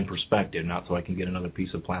bottom line perspective, not so I can get another piece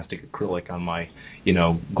of plastic acrylic on my,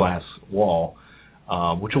 glass wall,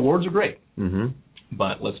 which awards are great. Mm-hmm.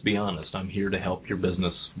 But let's be honest, I'm here to help your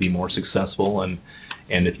business be more successful, and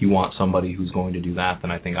if you want somebody who's going to do that,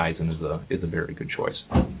 then I think Eisen is a very good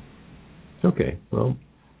choice. Okay, well,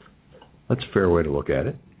 that's a fair way to look at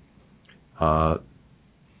it.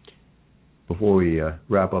 Before we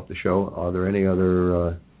wrap up the show, are there any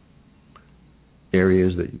other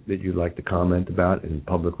areas that you'd like to comment about in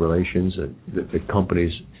public relations that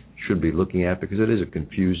companies should be looking at? Because it is a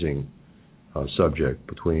confusing subject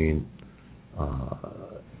between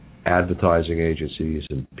advertising agencies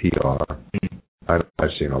and PR.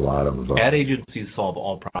 I've seen a lot of ad agencies solve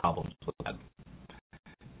all problems with that.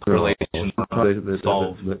 Relations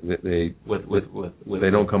they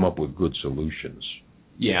don't come up with good solutions.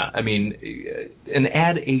 Yeah, I mean, an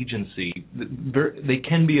ad agency, they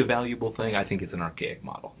can be a valuable thing. I think it's an archaic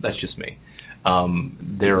model. That's just me.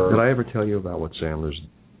 Did I ever tell you about what Sandler's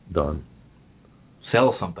done?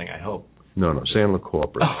 sell something, I hope. No, Sandler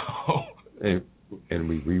Corporate. Oh. And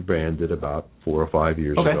we rebranded about 4 or 5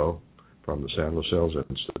 years ago from the Sandler Sales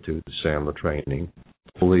Institute to Sandler Training.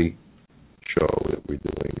 Fully show that we're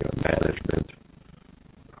doing management,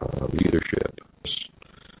 leadership,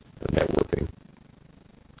 networking,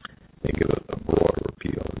 and give a broader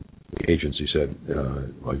appeal. The agency said,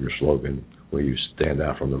 your slogan, where you stand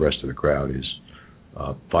out from the rest of the crowd, is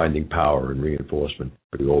finding power and reinforcement.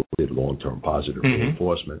 We all did long-term positive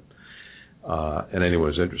reinforcement. And anyone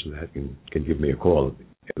who's interested in that can give me a call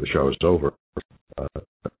if the show is over.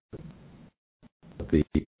 The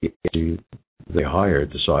agency they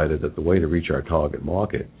hired decided that the way to reach our target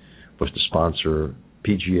market was to sponsor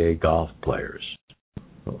PGA golf players,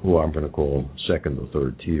 who I'm going to call second or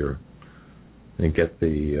third tier, and get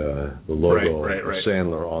the logo of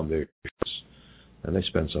Sandler on their shirts. And they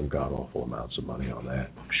spend some god-awful amounts of money on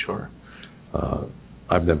that. Sure.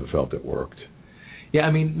 I've never felt it worked. Yeah,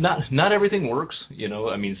 I mean, not everything works.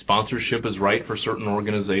 I mean, sponsorship is right for certain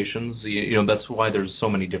organizations. That's why there's so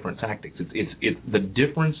many different tactics. It's the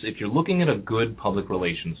difference. If you're looking at a good public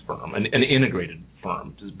relations firm, an integrated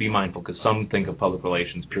firm, just be mindful, because some think of public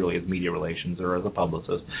relations purely as media relations or as a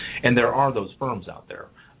publicist, and there are those firms out there.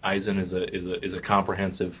 Eisen is a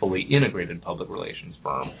comprehensive, fully integrated public relations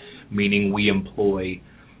firm, meaning we employ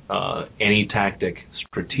any tactic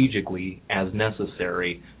strategically as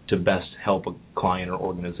necessary to best help a client or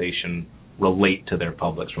organization relate to their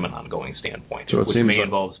publics from an ongoing standpoint, which may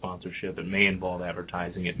involve sponsorship, it may involve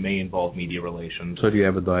advertising, it may involve media relations. So do you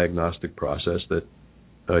have a diagnostic process that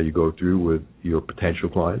you go through with your potential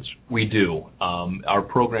clients? We do. Our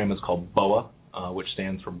program is called BOA, which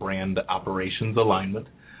stands for Brand Operations Alignment.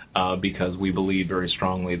 Because we believe very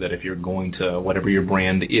strongly that if you're going to, whatever your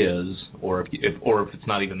brand is, or if it's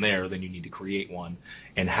not even there, then you need to create one.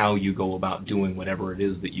 And how you go about doing whatever it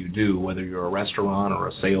is that you do, whether you're a restaurant or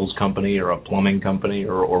a sales company or a plumbing company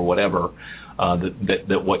or whatever,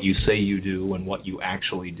 that what you say you do and what you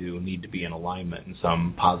actually do need to be in alignment in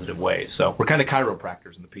some positive way. So we're kind of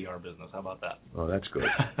chiropractors in the PR business. How about that? Oh, that's good.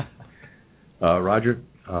 Rodger,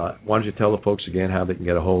 why don't you tell the folks again how they can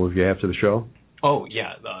get a hold of you after the show? Oh,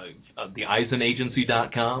 yeah, the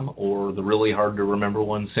EisenAgency.com, or the really hard-to-remember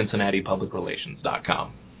one,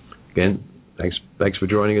 CincinnatiPublicRelations.com. Again, thanks for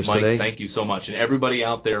joining us Mike, today. Thank you so much. And everybody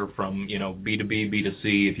out there from, B2B,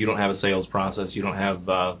 B2C, if you don't have a sales process, you don't have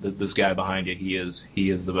this guy behind you, he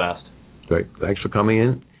is the best. Great. Thanks for coming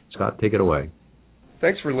in. Scott, take it away.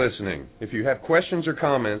 Thanks for listening. If you have questions or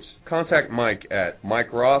comments, contact Mike at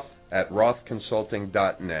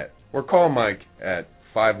MikeRoth@rothconsulting.net or call Mike at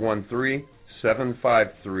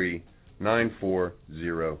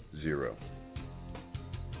 513-753-9400.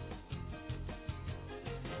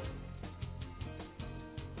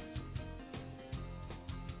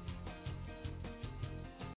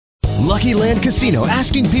 Lucky Land Casino,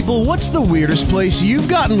 asking people, what's the weirdest place you've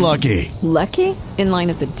gotten lucky? Lucky? In line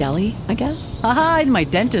at the deli, I guess? Aha, in my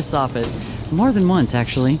dentist's office. More than once,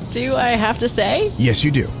 actually. Do I have to say? Yes,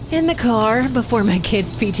 you do. In the car before my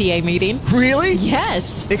kids' PTA meeting. Really? Yes.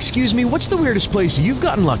 Excuse me, what's the weirdest place you've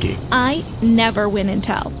gotten lucky? I never win and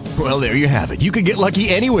tell. Well, there you have it. You can get lucky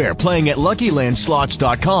anywhere, playing at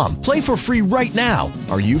LuckyLandSlots.com. Play for free right now.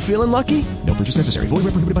 Are you feeling lucky? No purchase necessary. Void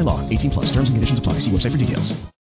where prohibited by law. 18+. Terms and conditions apply. See website for details.